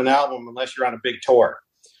to put out an album unless you're on a big tour.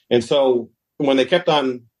 And so when they kept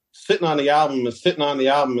on sitting on the album and sitting on the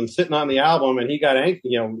album and sitting on the album, and he got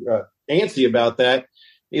antsy about that,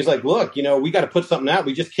 he's like, look, we got to put something out.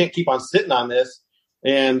 We just can't keep on sitting on this.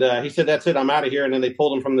 And he said, that's it, I'm out of here. And then they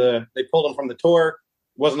pulled him from the tour.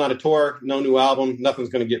 Wasn't on a tour, no new album, nothing's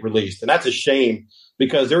going to get released. And that's a shame,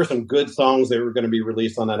 because there were some good songs that were going to be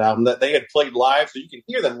released on that album that they had played live. So you can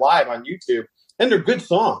hear them live on YouTube, and they're good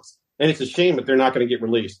songs. And it's a shame that they're not going to get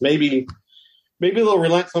released. Maybe they'll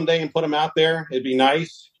relent someday and put them out there. It'd be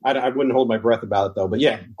nice. I wouldn't hold my breath about it though. But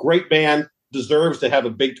yeah, great band, deserves to have a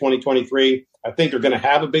big 2023. I think they're going to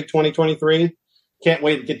have a big 2023. Can't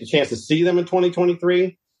wait to get the chance to see them in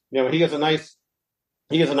 2023. He has a nice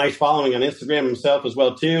following on Instagram himself as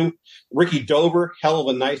well too. Ricky Dover, hell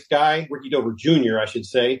of a nice guy. Ricky Dover Jr., I should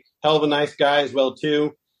say, hell of a nice guy as well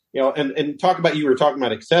too. And talk about, you were talking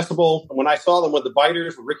about Accessible. When I saw them with the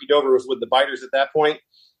Biters, Ricky Dover was with the Biters at that point.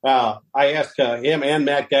 I asked him and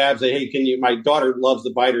Matt Gabbs, hey, my daughter loves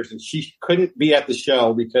the Biters, and she couldn't be at the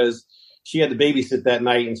show because she had to babysit that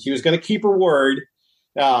night, and she was going to keep her word.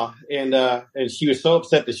 And she was so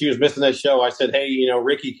upset that she was missing that show. I said, hey,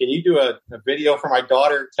 Ricky, can you do a video for my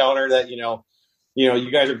daughter telling her that,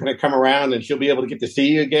 you guys are going to come around and she'll be able to get to see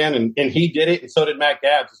you again. And he did it. And so did Matt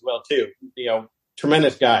Gabbs as well too.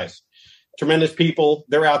 Tremendous guys, tremendous people.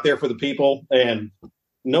 They're out there for the people, and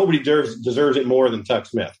nobody deserves it more than Tuck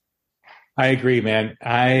Smith. I agree, man.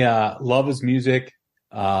 I love his music.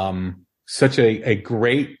 Such a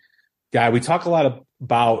great guy. We talk a lot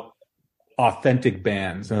about authentic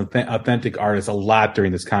bands and authentic artists a lot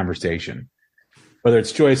during this conversation. Whether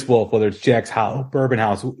it's Joyce Wolf, whether it's Jack's Hollow, Bourbon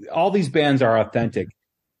House, all these bands are authentic.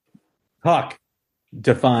 Tuck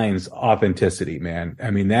defines authenticity, man.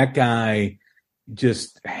 I mean, that guy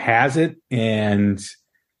just has it, and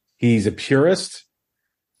he's a purist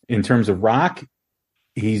in terms of rock.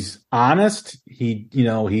 He's honest. He's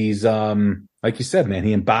like you said, man,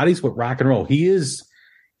 he embodies what rock and roll. He is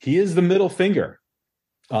the middle finger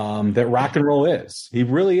that rock and roll is. He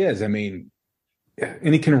really is. I mean,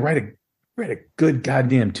 and he can write a good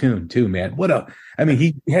goddamn tune too, man.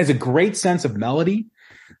 He has a great sense of melody.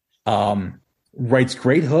 Writes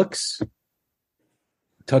great hooks.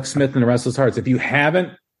 Tuck Smith and the Restless Hearts. If you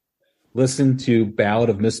haven't listened to Ballad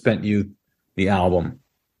of Misspent Youth, the album,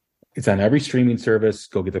 it's on every streaming service.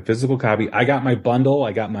 Go get the physical copy. I got my bundle.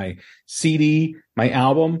 I got my CD, my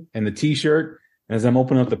album, and the T-shirt. And as I'm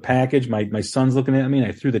opening up the package, my son's looking at me, and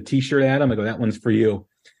I threw the T-shirt at him. I go, that one's for you.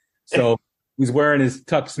 So he's wearing his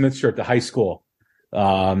Tuck Smith shirt to high school.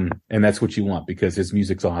 And that's what you want, because his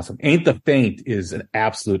music's awesome. Ain't the Faint is an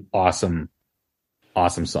absolute awesome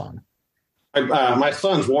song. My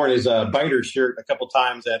son's worn his Biter shirt a couple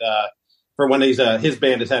times for when his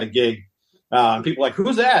band has had a gig. People are like,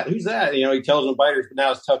 who's that? Who's that? He tells them Biters, but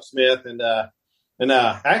now it's Tuck Smith. And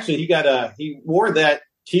actually he wore that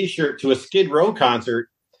T-shirt to a Skid Row concert,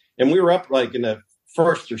 and we were up like in the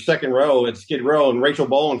first or second row at Skid Row, and Rachel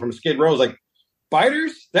Bowen from Skid Row was like,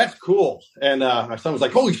 Biters? That's cool. And my son was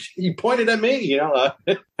like, holy he pointed at me,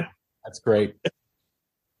 That's great.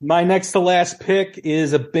 My next to last pick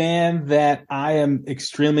is a band that I am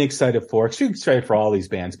extremely excited for. Extremely excited for all these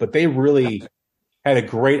bands, but they really had a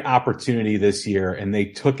great opportunity this year, and they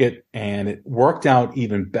took it, and it worked out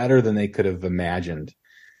even better than they could have imagined.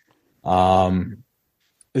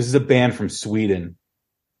 This is a band from Sweden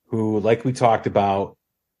who, like we talked about,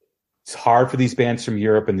 it's hard for these bands from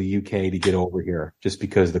Europe and the UK to get over here just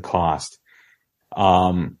because of the cost.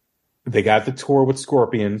 They got the tour with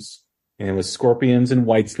Scorpions, and it was Scorpions and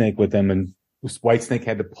Whitesnake with them, and Whitesnake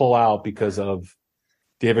had to pull out because of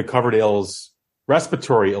David Coverdale's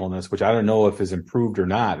respiratory illness, which I don't know if has improved or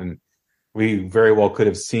not. And we very well could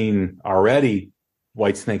have seen already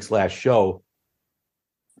Whitesnake's last show.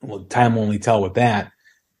 Well, time will only tell with that.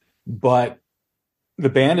 But the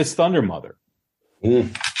band is Thunder Mother. And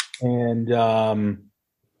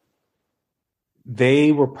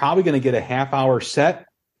They were probably going to get a half-hour set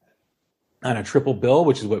on a triple bill,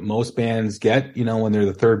 which is what most bands get, when they're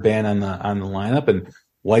the third band on the lineup. And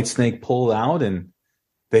Whitesnake pulled out, and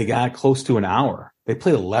they got close to an hour. They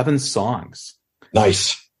played 11 songs.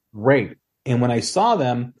 Nice. Great. And when I saw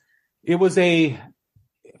them, it's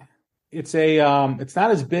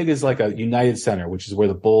not as big as like a United Center, which is where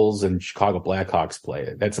the Bulls and Chicago Blackhawks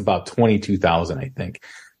play. That's about 22,000, I think.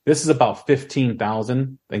 This is about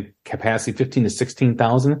 15,000, I think capacity 15 to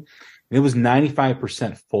 16,000. And it was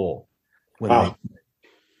 95% full.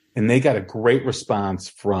 And they got a great response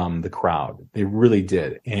from the crowd. They really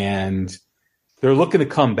did. And they're looking to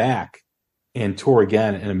come back and tour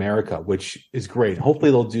again in America, which is great. Hopefully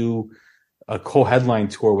they'll do a co-headline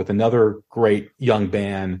tour with another great young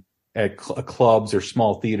band at clubs or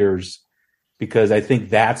small theaters, because I think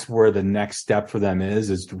that's where the next step for them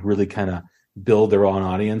is to really kind of build their own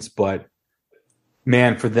audience. But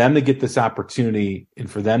man, for them to get this opportunity and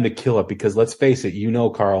for them to kill it, because let's face it,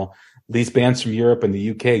 Carl, these bands from Europe and the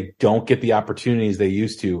UK don't get the opportunities they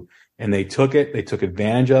used to, and they took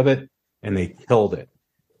advantage of it, and they killed it.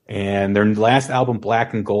 And their last album,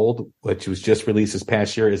 Black and Gold, which was just released this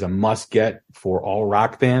past year, is a must get for all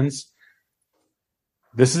rock fans.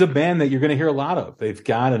 This is a band that you're going to hear a lot of. They've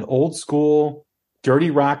got an old school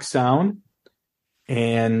dirty rock sound,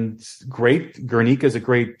 and great. Guernica is a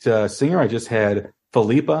great singer. I just had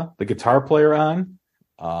Felipa, the guitar player, on.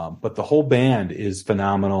 But the whole band is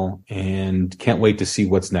phenomenal, and can't wait to see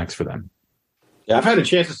what's next for them. Yeah, I've had a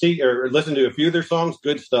chance to see or listen to a few of their songs.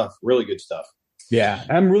 Good stuff. Really good stuff. Yeah,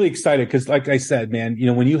 I'm really excited because, like I said, man,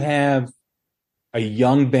 when you have a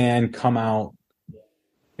young band come out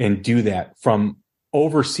and do that from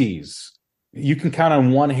overseas, you can count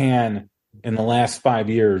on one hand in the last 5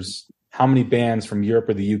 years how many bands from Europe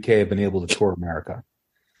or the UK have been able to tour America.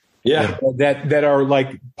 Yeah, that are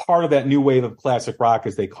like part of that new wave of classic rock,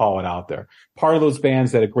 as they call it out there. Part of those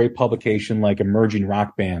bands that a great publication like Emerging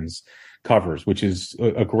Rock Bands covers, which is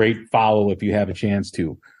a great follow if you have a chance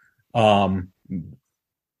to. I'm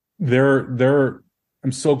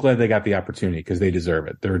so glad they got the opportunity because they deserve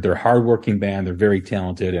it. They're a hardworking band. They're very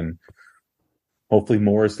talented, and hopefully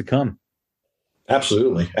more is to come.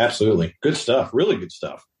 Absolutely. Good stuff. Really good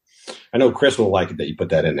stuff. I know Chris will like it that you put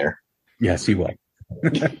that in there. Yes, he will.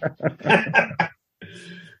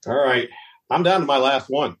 All right. I'm down to my last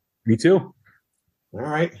one. Me too. All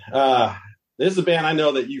right. This is a band I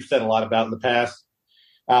know that you've said a lot about in the past.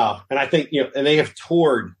 And I think, and they have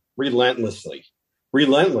toured relentlessly.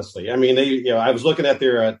 I mean, I was looking at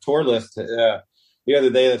their tour list the other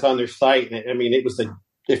day that's on their site. And I mean,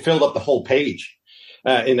 it filled up the whole page.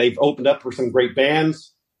 And they've opened up for some great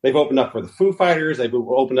bands. They've opened up for the Foo Fighters. They've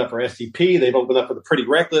opened up for SCP. They've opened up for the Pretty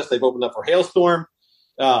Reckless. They've opened up for Hailstorm.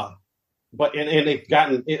 But they've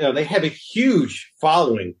gotten, they have a huge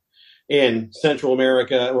following in Central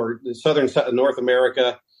America or Southern North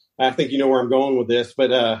America. I think you know where I'm going with this, but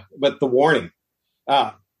The Warning,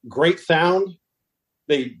 great sound.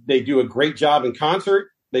 They do a great job in concert.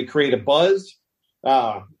 They create a buzz.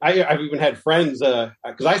 I've even had friends,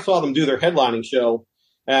 because I saw them do their headlining show.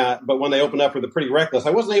 But when they opened up for the Pretty Reckless,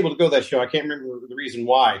 I wasn't able to go to that show. I can't remember the reason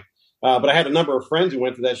why. But I had a number of friends who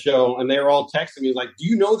went to that show, and they were all texting me like, do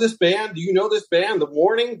you know this band? Do you know this band? The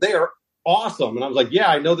Warning? They are awesome. And I was like, yeah,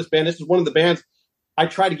 I know this band. This is one of the bands I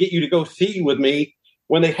tried to get you to go see with me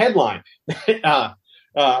when they headlined. And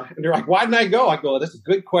they're like, why didn't I go? I go, that's a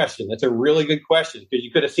good question. That's a really good question, because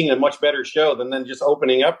you could have seen a much better show than just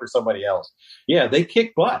opening up for somebody else. Yeah, they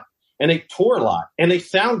kick butt. And they tour a lot, and they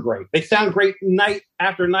sound great. They sound great night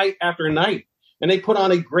after night after night, and they put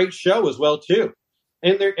on a great show as well too.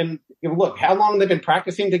 And look, how long they've been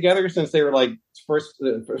practicing together since they were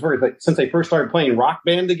since they first started playing Rock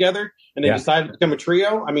Band together, and they decided to become a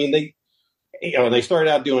trio. I mean, they started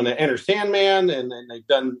out doing the Enter Sandman, and then they've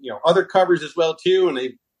done other covers as well too, and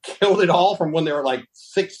they killed it all from when they were like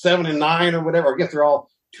 6, 7, and 9 or whatever. I guess they're all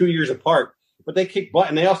 2 years apart. But they kick butt,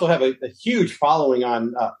 and they also have a huge following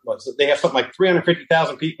on. They have something like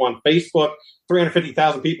 350,000 people on Facebook,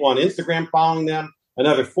 350,000 people on Instagram following them,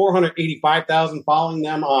 another 485,000 following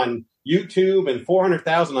them on YouTube, and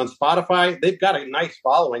 400,000 on Spotify. They've got a nice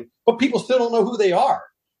following, but people still don't know who they are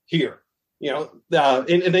here.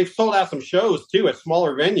 And they've sold out some shows too at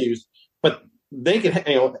smaller venues, but they could.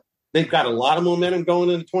 They've got a lot of momentum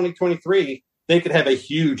going into 2023. They could have a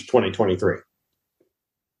huge 2023.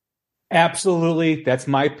 Absolutely. That's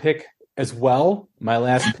my pick as well. My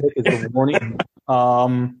last pick is The Warning.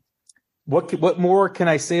 What more can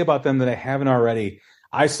I say about them that I haven't already?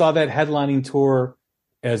 I saw that headlining tour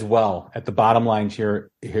as well at the Bottom Line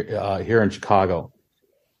here in Chicago.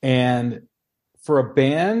 And for a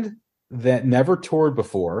band that never toured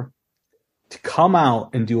before to come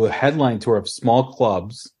out and do a headline tour of small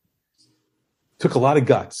clubs took a lot of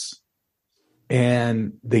guts.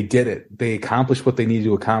 And they did it. They accomplished what they needed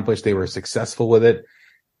to accomplish. They were successful with it.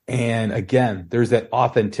 And again, there's that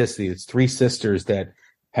authenticity. It's three sisters that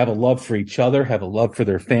have a love for each other, have a love for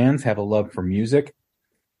their fans, have a love for music.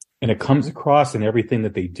 And it comes across in everything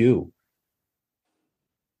that they do.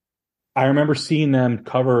 I remember seeing them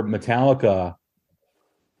cover Metallica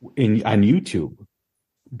on YouTube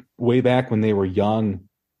way back when they were young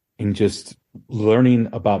and just learning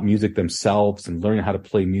about music themselves and learning how to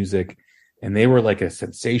play music. And they were like a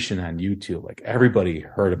sensation on YouTube. Like everybody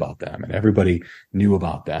heard about them and everybody knew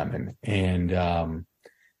about them. And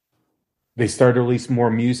they started to release more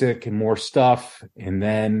music and more stuff. And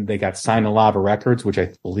then they got signed to Lava Records, which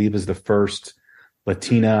I believe is the first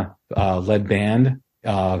Latina led band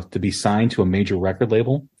to be signed to a major record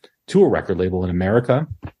label, in America.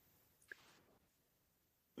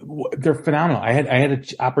 They're phenomenal. I had an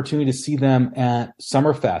opportunity to see them at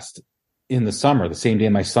Summerfest in the summer, the same day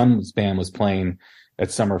my son's band was playing at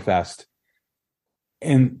Summerfest.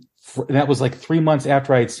 And that was like 3 months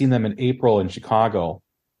after I had seen them in April in Chicago.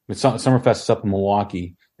 Summerfest is up in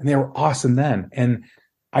Milwaukee, and they were awesome then. And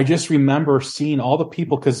I just remember seeing all the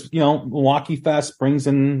people because, Milwaukee Fest brings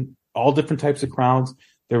in all different types of crowds.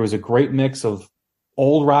 There was a great mix of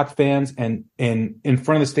old rock fans, and in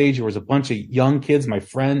front of the stage, there was a bunch of young kids. My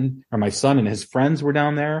son and his friends were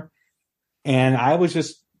down there. And I was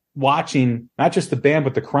just watching not just the band,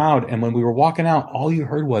 but the crowd. And when we were walking out, all you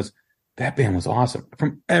heard was that band was awesome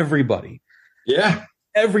from everybody. Yeah.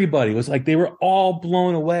 Everybody was like, they were all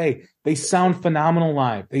blown away. They sound phenomenal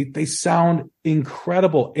live. They sound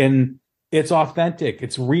incredible, and it's authentic.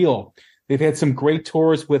 It's real. They've had some great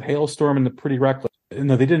tours with Hailstorm and the Pretty Reckless.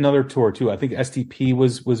 No, they did another tour too. I think STP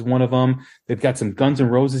was one of them. They've got some Guns N'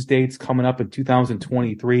 Roses dates coming up in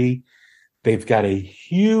 2023. They've got a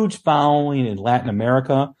huge following in Latin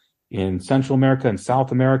America, in Central America and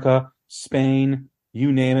South America, Spain,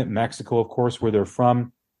 you name it, Mexico, of course, where they're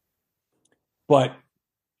from. But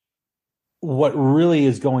what really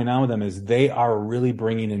is going on with them is they are really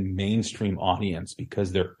bringing in mainstream audience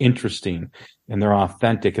because they're interesting and they're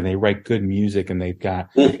authentic and they write good music, and they've got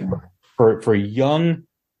for young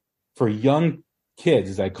kids,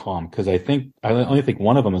 as I call them, because I only think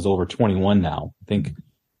one of them is over 21 now. I think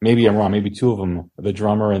maybe I'm wrong. Maybe two of them, the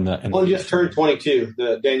drummer and one just turned 22,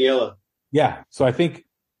 the Daniela. Yeah, so I think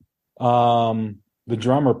the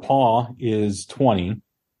drummer Paul is 20,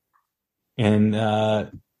 and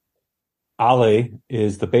Ale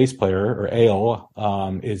is the bass player, or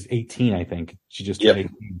Ao, is 18, I think. She just turned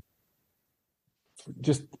 18.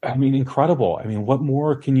 Just, incredible. What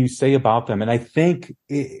more can you say about them? And I think,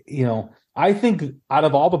 I think out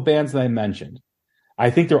of all the bands that I mentioned,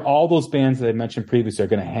 I think they're all those bands that I mentioned previously are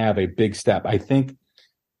going to have a big step. I think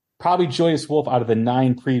probably Joyous Wolf, out of the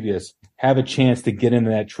 9 previous, have a chance to get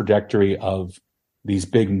into that trajectory of these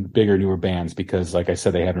bigger, newer bands, because, like I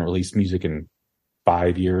said, they haven't released music in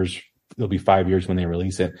 5 years. It'll be 5 years when they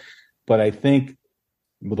release it. But I think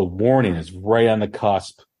The Warning is right on the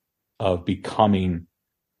cusp of becoming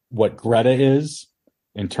what Greta is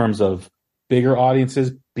in terms of bigger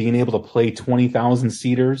audiences, being able to play 20,000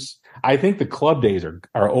 seaters. I think the club days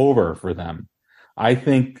are over for them. I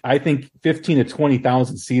think 15 to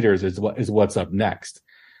 20,000 seaters is what's up next.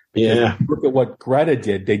 Because look at what Greta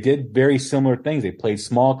did. They did very similar things. They played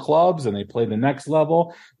small clubs and they played the next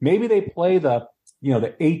level. Maybe they play the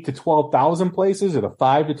 8 to 12,000 places or the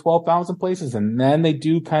 5 to 12,000 places, and then they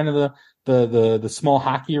do kind of the small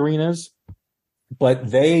hockey arenas.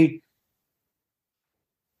 But the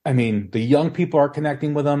young people are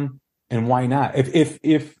connecting with them, and why not?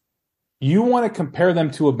 If you want to compare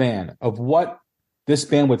them to a band of what this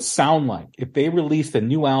band would sound like if they released a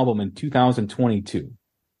new album in 2022,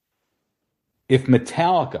 if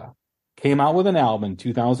Metallica came out with an album in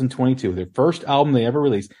 2022, their first album they ever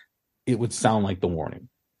released, it would sound like The Warning.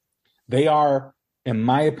 They are, in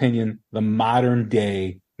my opinion, the modern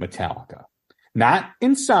day Metallica. Not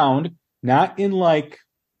in sound, not in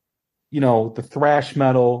the thrash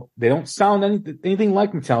metal. They don't sound anything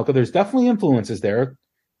like Metallica. There's definitely influences there.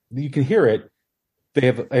 You can hear it. They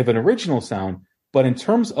have an original sound, but in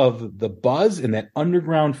terms of the buzz and that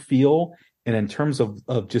underground feel, and in terms of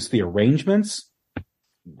just the arrangements,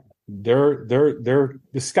 the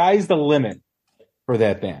sky's the limit for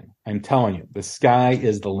that band. I'm telling you, the sky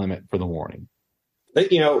is the limit for The Warning.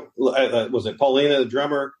 Was it Paulina, the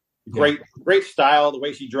drummer? Great style, the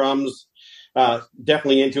way she drums.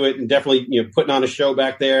 Definitely into it, and definitely putting on a show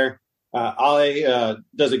back there. Ale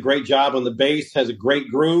does a great job on the bass, has a great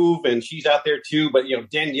groove, and she's out there too. But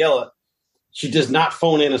Daniela, she does not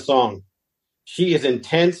phone in a song. She is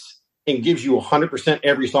intense and gives you 100%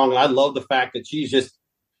 every song. And I love the fact that she's just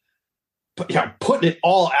putting it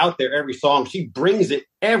all out there every song. She brings it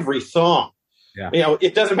every song. Yeah. You know,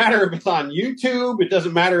 it doesn't matter if it's on YouTube. It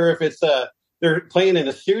doesn't matter if it's they're playing in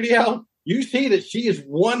a studio. You see that she is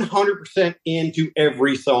 100% into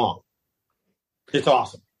every song. It's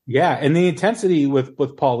awesome. Yeah, and the intensity with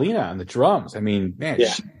Paulina on the drums. I mean, man,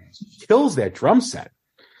 she kills that drum set.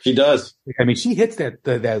 She does. I mean, she hits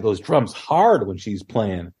those drums hard when she's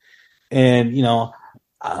playing. And, you know,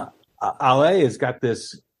 Ale has got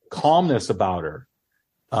this calmness about her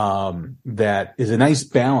that is a nice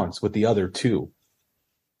balance with the other two.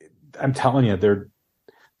 I'm telling you,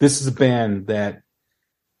 this is a band that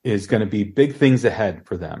is going to be big things ahead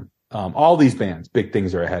for them. All these bands, big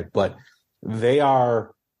things are ahead, but they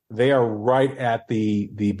are right at the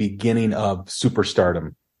beginning of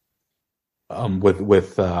superstardom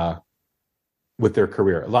with their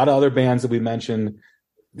career. A lot of other bands that we mentioned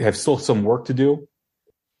have still some work to do,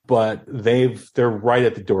 but they're right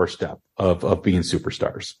at the doorstep of being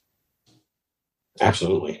superstars.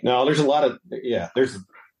 Absolutely. No, there's a lot of there's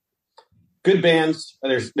good bands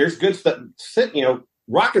and there's good stuff. You know,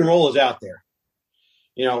 rock and roll is out there.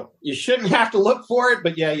 You know, you shouldn't have to look for it,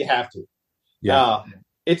 but yeah, you have to. Yeah,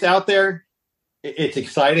 it's out there. It's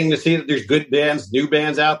exciting to see that there's good bands, new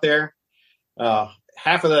bands out there.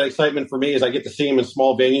 Half of that excitement for me is I get to see them in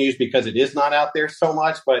small venues because it is not out there so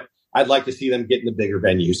much, but I'd like to see them get in the bigger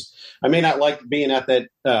venues. I may not like being at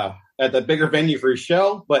the bigger venue for a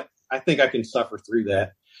show, but I think I can suffer through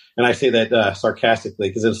that. And I say that sarcastically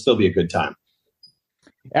because it'll still be a good time.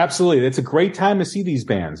 Absolutely. It's a great time to see these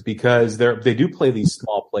bands because they do play these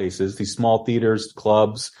small places, these small theaters,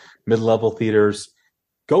 clubs, mid-level theaters.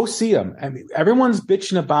 Go see them. I mean, everyone's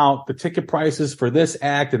bitching about the ticket prices for this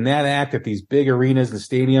act and that act at these big arenas and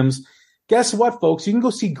stadiums. Guess what, folks? You can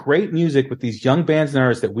go see great music with these young bands and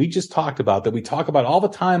artists that we just talked about, that we talk about all the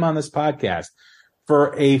time on this podcast,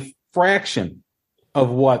 for a fraction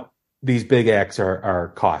of what these big acts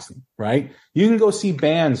are costing, right? You can go see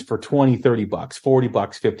bands for $20, $30, $40,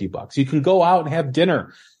 $50. You can go out and have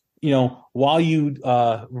dinner, you know, while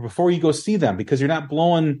before you go see them, because you're not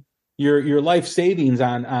blowing your life savings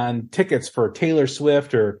on tickets for Taylor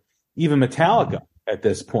Swift or even Metallica at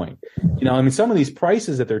this point. You know, I mean, some of these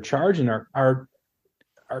prices that they're charging are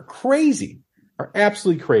crazy, are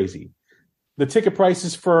absolutely crazy. The ticket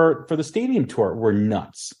prices for the stadium tour were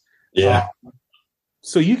nuts. Yeah.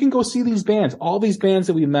 So you can go see these bands, all these bands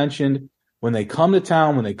that we mentioned, when they come to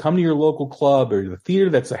town, when they come to your local club or the theater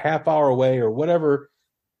that's a half hour away or whatever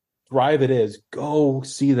drive it is, go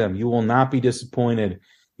see them. You will not be disappointed.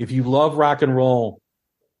 If you love rock and roll,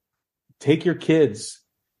 take your kids.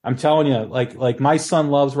 I'm telling you, like my son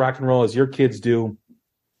loves rock and roll as your kids do.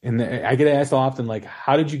 And I get asked often, like,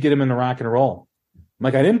 how did you get him into rock and roll? I'm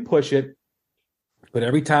like, I didn't push it, but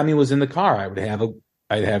every time he was in the car,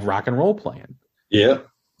 I'd have rock and roll playing. Yeah.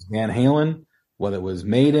 Van Halen, whether it was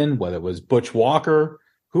Maiden, whether it was Butch Walker,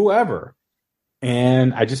 whoever.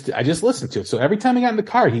 And I just listened to it. So every time he got in the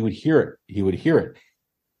car, he would hear it.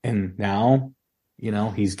 And now, you know,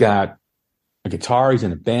 he's got a guitar, he's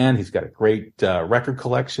in a band, he's got a great record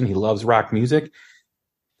collection, he loves rock music.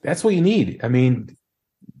 That's what you need. I mean,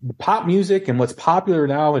 pop music and what's popular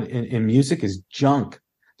now in music is junk.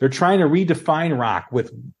 They're trying to redefine rock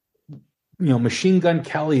with, you know, Machine Gun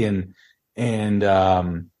Kelly and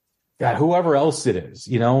God, whoever else it is,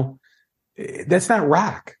 you know. That's not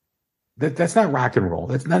rock. That's not rock and roll.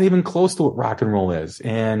 That's not even close to what rock and roll is.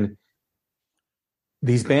 And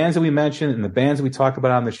these bands that we mentioned and the bands that we talk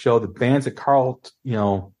about on the show, the bands that Carl, you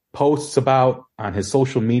know, posts about on his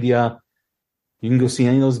social media, you can go see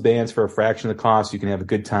any of those bands for a fraction of the cost. You can have a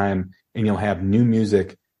good time and you'll have new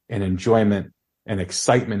music and enjoyment and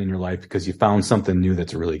excitement in your life because you found something new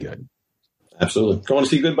that's really good. Absolutely. Going to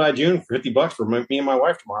see Goodbye June for $50 for me and my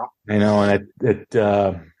wife tomorrow. I know. And I didn't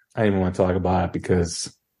even want to talk about it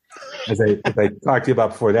because as I talked to you about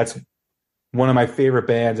before, that's one of my favorite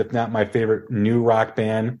bands, if not my favorite new rock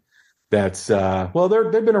band. That's they've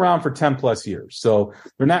been around for 10 plus years, so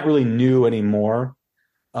they're not really new anymore.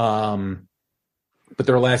 But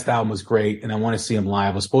their last album was great, and I want to see them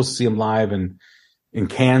live. I was supposed to see them live in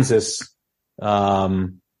Kansas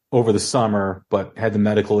over the summer, but had the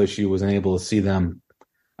medical issue, wasn't able to see them.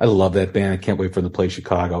 I love that band. I can't wait for them to play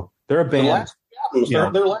Chicago. They're a band.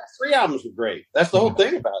 Their last three albums were great. That's the whole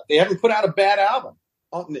thing about it. They haven't put out a bad album.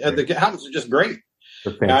 The albums are just great.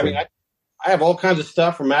 I mean, I have all kinds of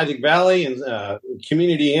stuff from Magic Valley and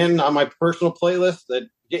Community Inn on my personal playlist that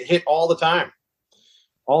get hit all the time.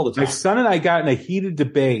 All the time. My son and I got in a heated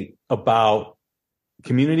debate about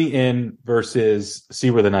Community Inn versus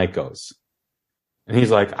See Where the Night Goes. And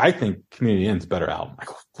he's like, I think Community Inn's a better album. I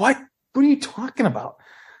go, what? What are you talking about?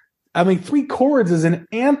 I mean, 3 Chords is an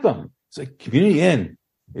anthem. It's like Community Inn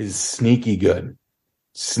is sneaky good.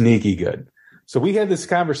 Sneaky good. So we had this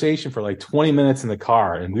conversation for like 20 minutes in the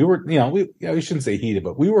car, and we were, we shouldn't say heated,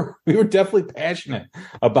 but we were definitely passionate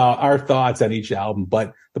about our thoughts on each album.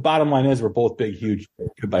 But the bottom line is we're both big, huge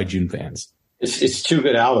Goodbye June fans. It's 2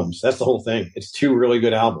 good albums. That's the whole thing. It's 2 really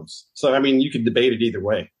good albums. So, I mean, you could debate it either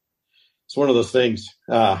way. It's one of those things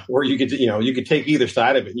where you could take either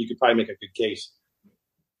side of it and you could probably make a good case.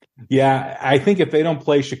 Yeah. I think if they don't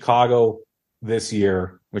play Chicago this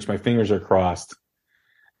year, which my fingers are crossed,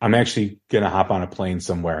 I'm actually going to hop on a plane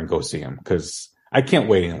somewhere and go see him because I can't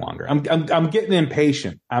wait any longer. I'm getting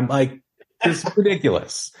impatient. I'm like, this is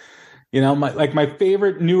ridiculous. My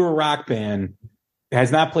favorite newer rock band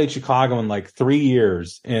has not played Chicago in like 3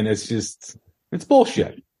 years, and it's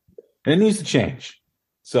bullshit. And it needs to change.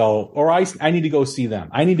 So, or I need to go see them.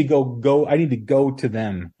 I need to go to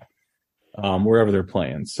them wherever they're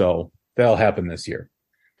playing. So that'll happen this year.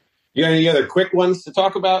 You got any other quick ones to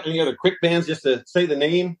talk about? Any other quick bands just to say the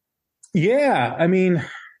name? Yeah, I mean,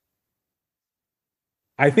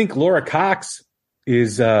 I think Laura Cox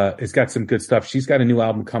has got some good stuff. She's got a new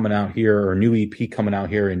album coming out here, or a new EP coming out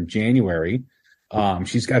here in January.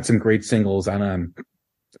 She's got some great singles on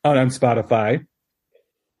Spotify.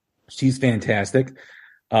 She's fantastic.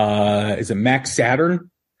 Is it Max Saturn?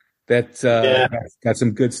 That's got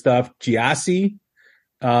some good stuff. Giassi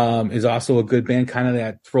is also a good band, kind of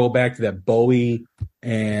that throwback to that Bowie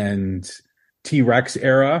and T-Rex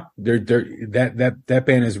era. That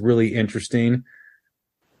band is really interesting.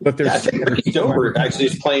 But there's I think Ricky Dover actually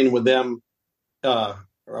is playing with them on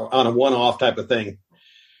a one-off type of thing,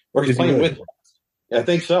 or he's playing with them. I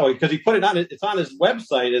think so, because he put it on. It's on his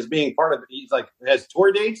website as being part of. He's like, it has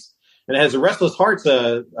tour dates, and it has the Restless Hearts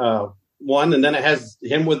one, and then it has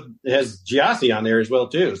Giassi on there as well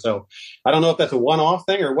too. So I don't know if that's a one-off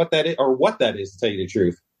thing or what that is, to tell you the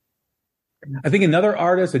truth. I think another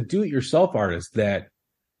artist, a do-it-yourself artist that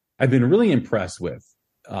I've been really impressed with.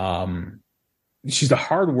 She's a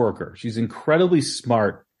hard worker. She's incredibly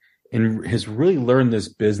smart and has really learned this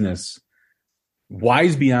business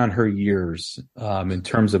wise beyond her years in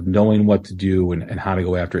terms of knowing what to do and how to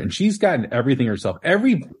go after it. And she's gotten everything herself.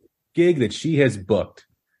 Every gig that she has booked,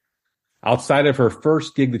 outside of her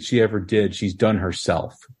first gig that she ever did, she's done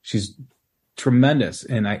herself. She's tremendous.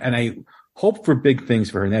 And I hope for big things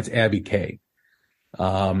for her, and that's Abby Kay.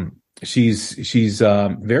 She's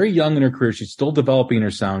very young in her career. She's still developing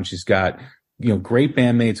her sound. She's got, great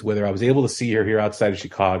bandmates with her. I was able to see her here outside of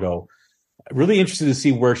Chicago. Really interested to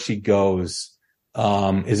see where she goes.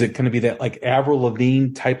 Is it going to be that like Avril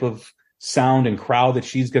Lavigne type of sound and crowd that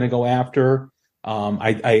she's going to go after?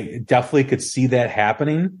 I definitely could see that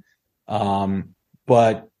happening.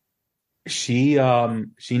 But she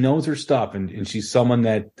knows her stuff, and she's someone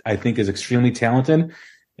that I think is extremely talented.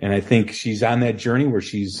 And I think she's on that journey where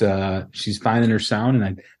she's finding her sound. And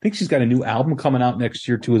I think she's got a new album coming out next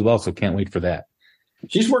year too as well. So can't wait for that.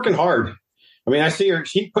 She's working hard. I mean, I see her.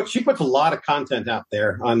 She puts a lot of content out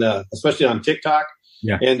there on, especially on TikTok.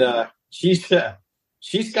 Yeah. And she's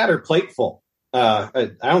got her plate full. I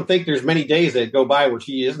don't think there's many days that go by where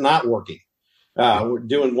she is not working. We're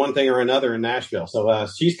doing one thing or another in Nashville. So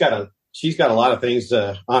she's got a lot of things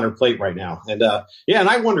on her plate right now. And and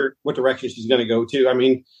I wonder what direction she's going to go to. I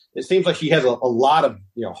mean, it seems like she has a lot of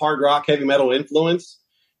hard rock, heavy metal influence.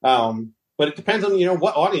 But it depends on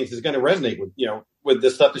what audience is going to resonate with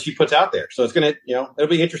this stuff that she puts out there. So it's going to it'll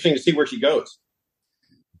be interesting to see where she goes.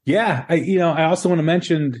 Yeah, I also want to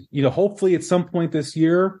mention hopefully at some point this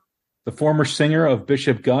year, the former singer of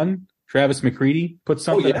Bishop Gunn, Travis McCready, put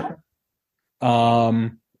something out.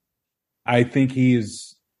 I think he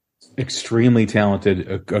is extremely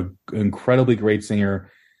talented, an incredibly great singer.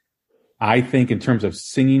 I think in terms of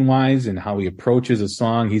singing wise and how he approaches a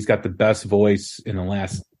song, he's got the best voice in the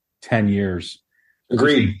last 10 years.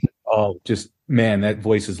 Agreed. Man, that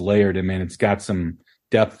voice is layered, and man, it's got some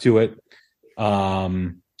depth to it.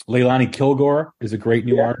 Leilani Kilgore is a great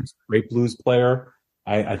new artist, great blues player.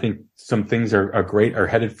 I think some things are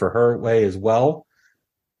headed for her way as well.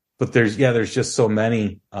 But there's just so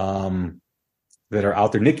many that are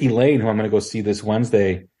out there. Nikki Lane, who I'm going to go see this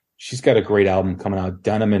Wednesday, she's got a great album coming out.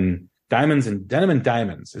 Denim and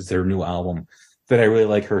Diamonds is their new album that I really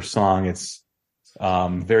like her song. It's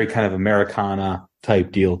very kind of Americana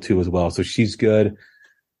type deal too as well. So she's good.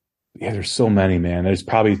 Yeah, there's so many, man. There's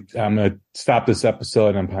probably, I'm going to stop this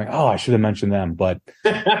episode and I'm like, I should have mentioned them, but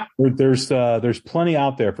there's plenty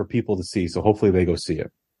out there for people to see. So hopefully they go see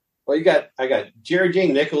it. Well, I got Jerry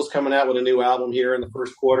Jane Nichols coming out with a new album here in the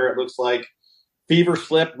first quarter. It looks like Fever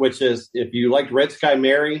Slip, which is, if you liked Red Sky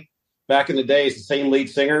Mary back in the day, it's the same lead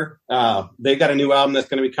singer. They got a new album that's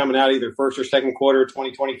going to be coming out either first or second quarter of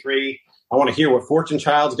 2023. I want to hear what Fortune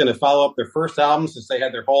Child's going to follow up their first album, since they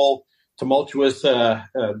had their whole tumultuous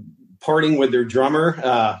parting with their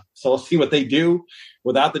drummer. So let's see what they do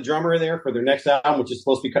without the drummer there for their next album, which is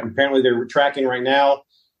supposed to be cut. Apparently they're tracking right now.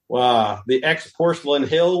 The ex-Porcelain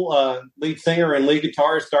Hill lead singer and lead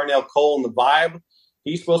guitarist Darnell Cole and the Vibe.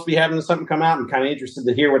 He's supposed to be having something come out. I'm kind of interested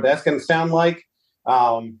to hear what that's going to sound like.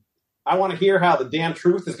 I want to hear how The Damn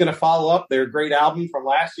Truth is going to follow up their great album from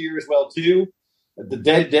last year as well too. The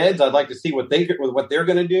Dead Deads. I'd like to see what they're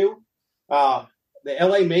going to do. The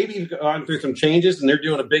LA Maybe gone through some changes, and they're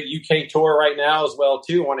doing a big UK tour right now as well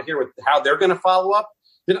too. I want to hear how they're going to follow up.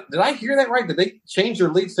 Did I hear that right? Did they change their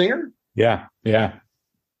lead singer? Yeah.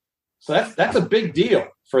 So that's a big deal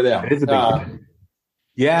for them. It is a big deal.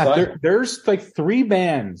 Yeah, so there's like 3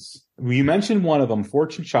 bands. You mentioned one of them,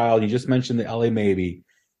 Fortune Child. You just mentioned the LA Maybe.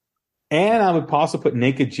 And I would possibly put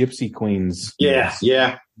Naked Gypsy Queens.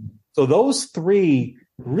 Yeah. So those 3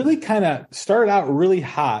 really kind of started out really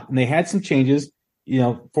hot, and they had some changes.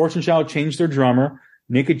 Fortune Child changed their drummer.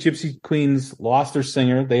 Naked Gypsy Queens lost their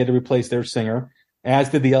singer. They had to replace their singer, as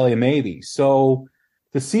did the LA Maybe. So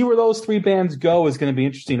to see where those 3 bands go is going to be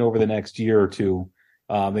interesting over the next year or two.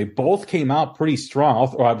 They both came out pretty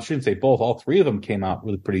strong. Or I shouldn't say both. All 3 of them came out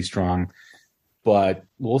really pretty strong. But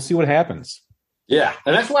we'll see what happens. Yeah,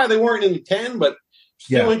 and that's why they weren't in the 10, but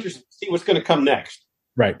still interested to see what's going to come next.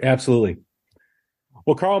 Right, absolutely.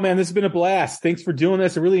 Well, Carl, man, this has been a blast. Thanks for doing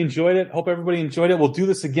this. I really enjoyed it. Hope everybody enjoyed it. We'll do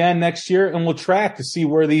this again next year, and we'll track to see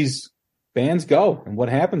where these bands go and what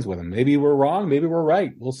happens with them. Maybe we're wrong. Maybe we're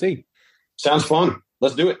right. We'll see. Sounds fun.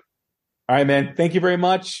 Let's do it. All right, man. Thank you very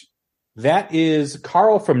much. That is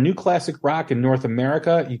Carl from New Classic Rock in North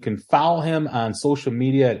America. You can follow him on social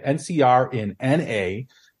media at NCR in NA.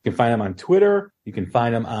 You can find him on Twitter. You can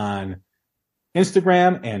find him on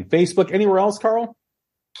Instagram and Facebook. Anywhere else, Carl?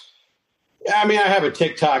 Yeah, I mean, I have a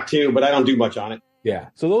TikTok too, but I don't do much on it. Yeah.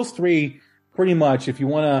 So those 3, pretty much, if you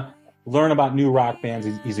want to learn about new rock bands,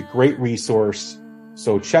 he's a great resource.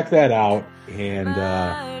 So check that out. And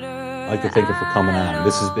I'd like to thank him for coming on.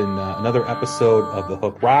 This has been another episode of The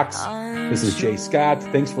Hook Rocks. This is Jay Scott.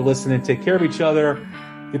 Thanks for listening. Take care of each other.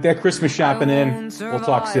 Get that Christmas shopping in. We'll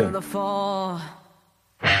talk soon.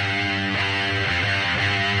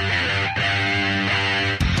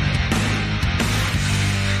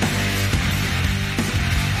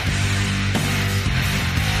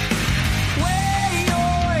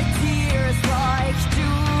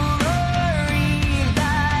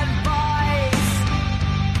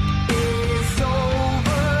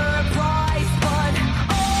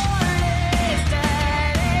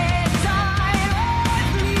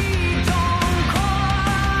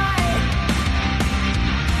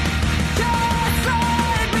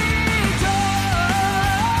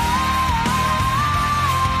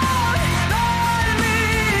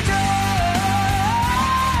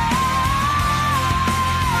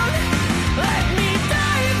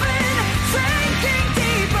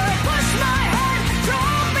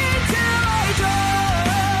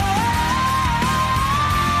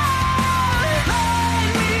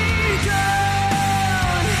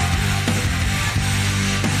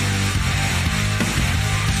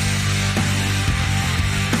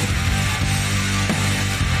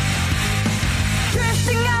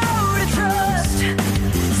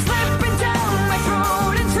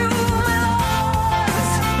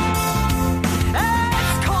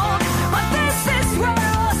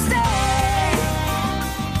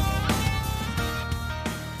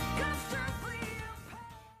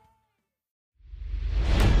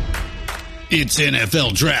 It's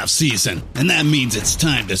NFL draft season, and that means it's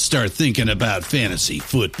time to start thinking about fantasy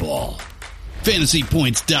football.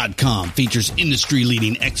 FantasyPoints.com features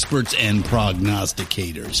industry-leading experts and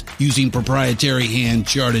prognosticators using proprietary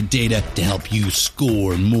hand-charted data to help you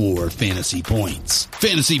score more fantasy points.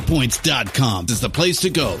 FantasyPoints.com is the place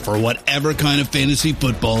to go for whatever kind of fantasy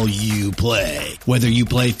football you play. Whether you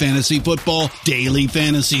play fantasy football, daily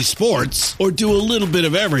fantasy sports, or do a little bit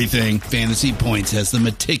of everything, Fantasy Points has the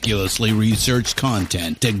meticulously researched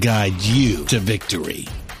content to guide you to victory.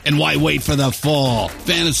 And why wait for the fall?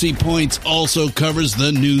 Fantasy Points also covers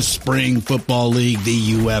the new spring football league,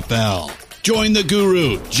 the UFL. Join the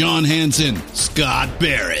guru, John Hansen, Scott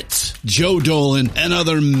Barrett, Joe Dolan, and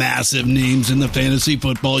other massive names in the fantasy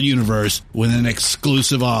football universe with an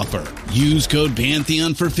exclusive offer. Use code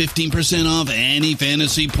Pantheon for 15% off any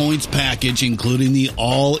Fantasy Points package, including the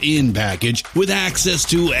all-in package with access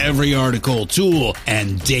to every article, tool,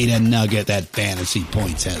 and data nugget that Fantasy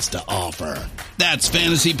Points has to offer. That's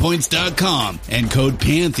fantasypoints.com and code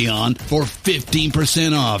Pantheon for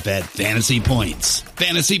 15% off at Fantasy Points.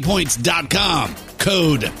 Fantasypoints.com,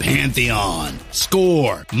 code Pantheon.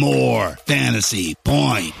 Score more fantasy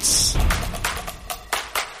points.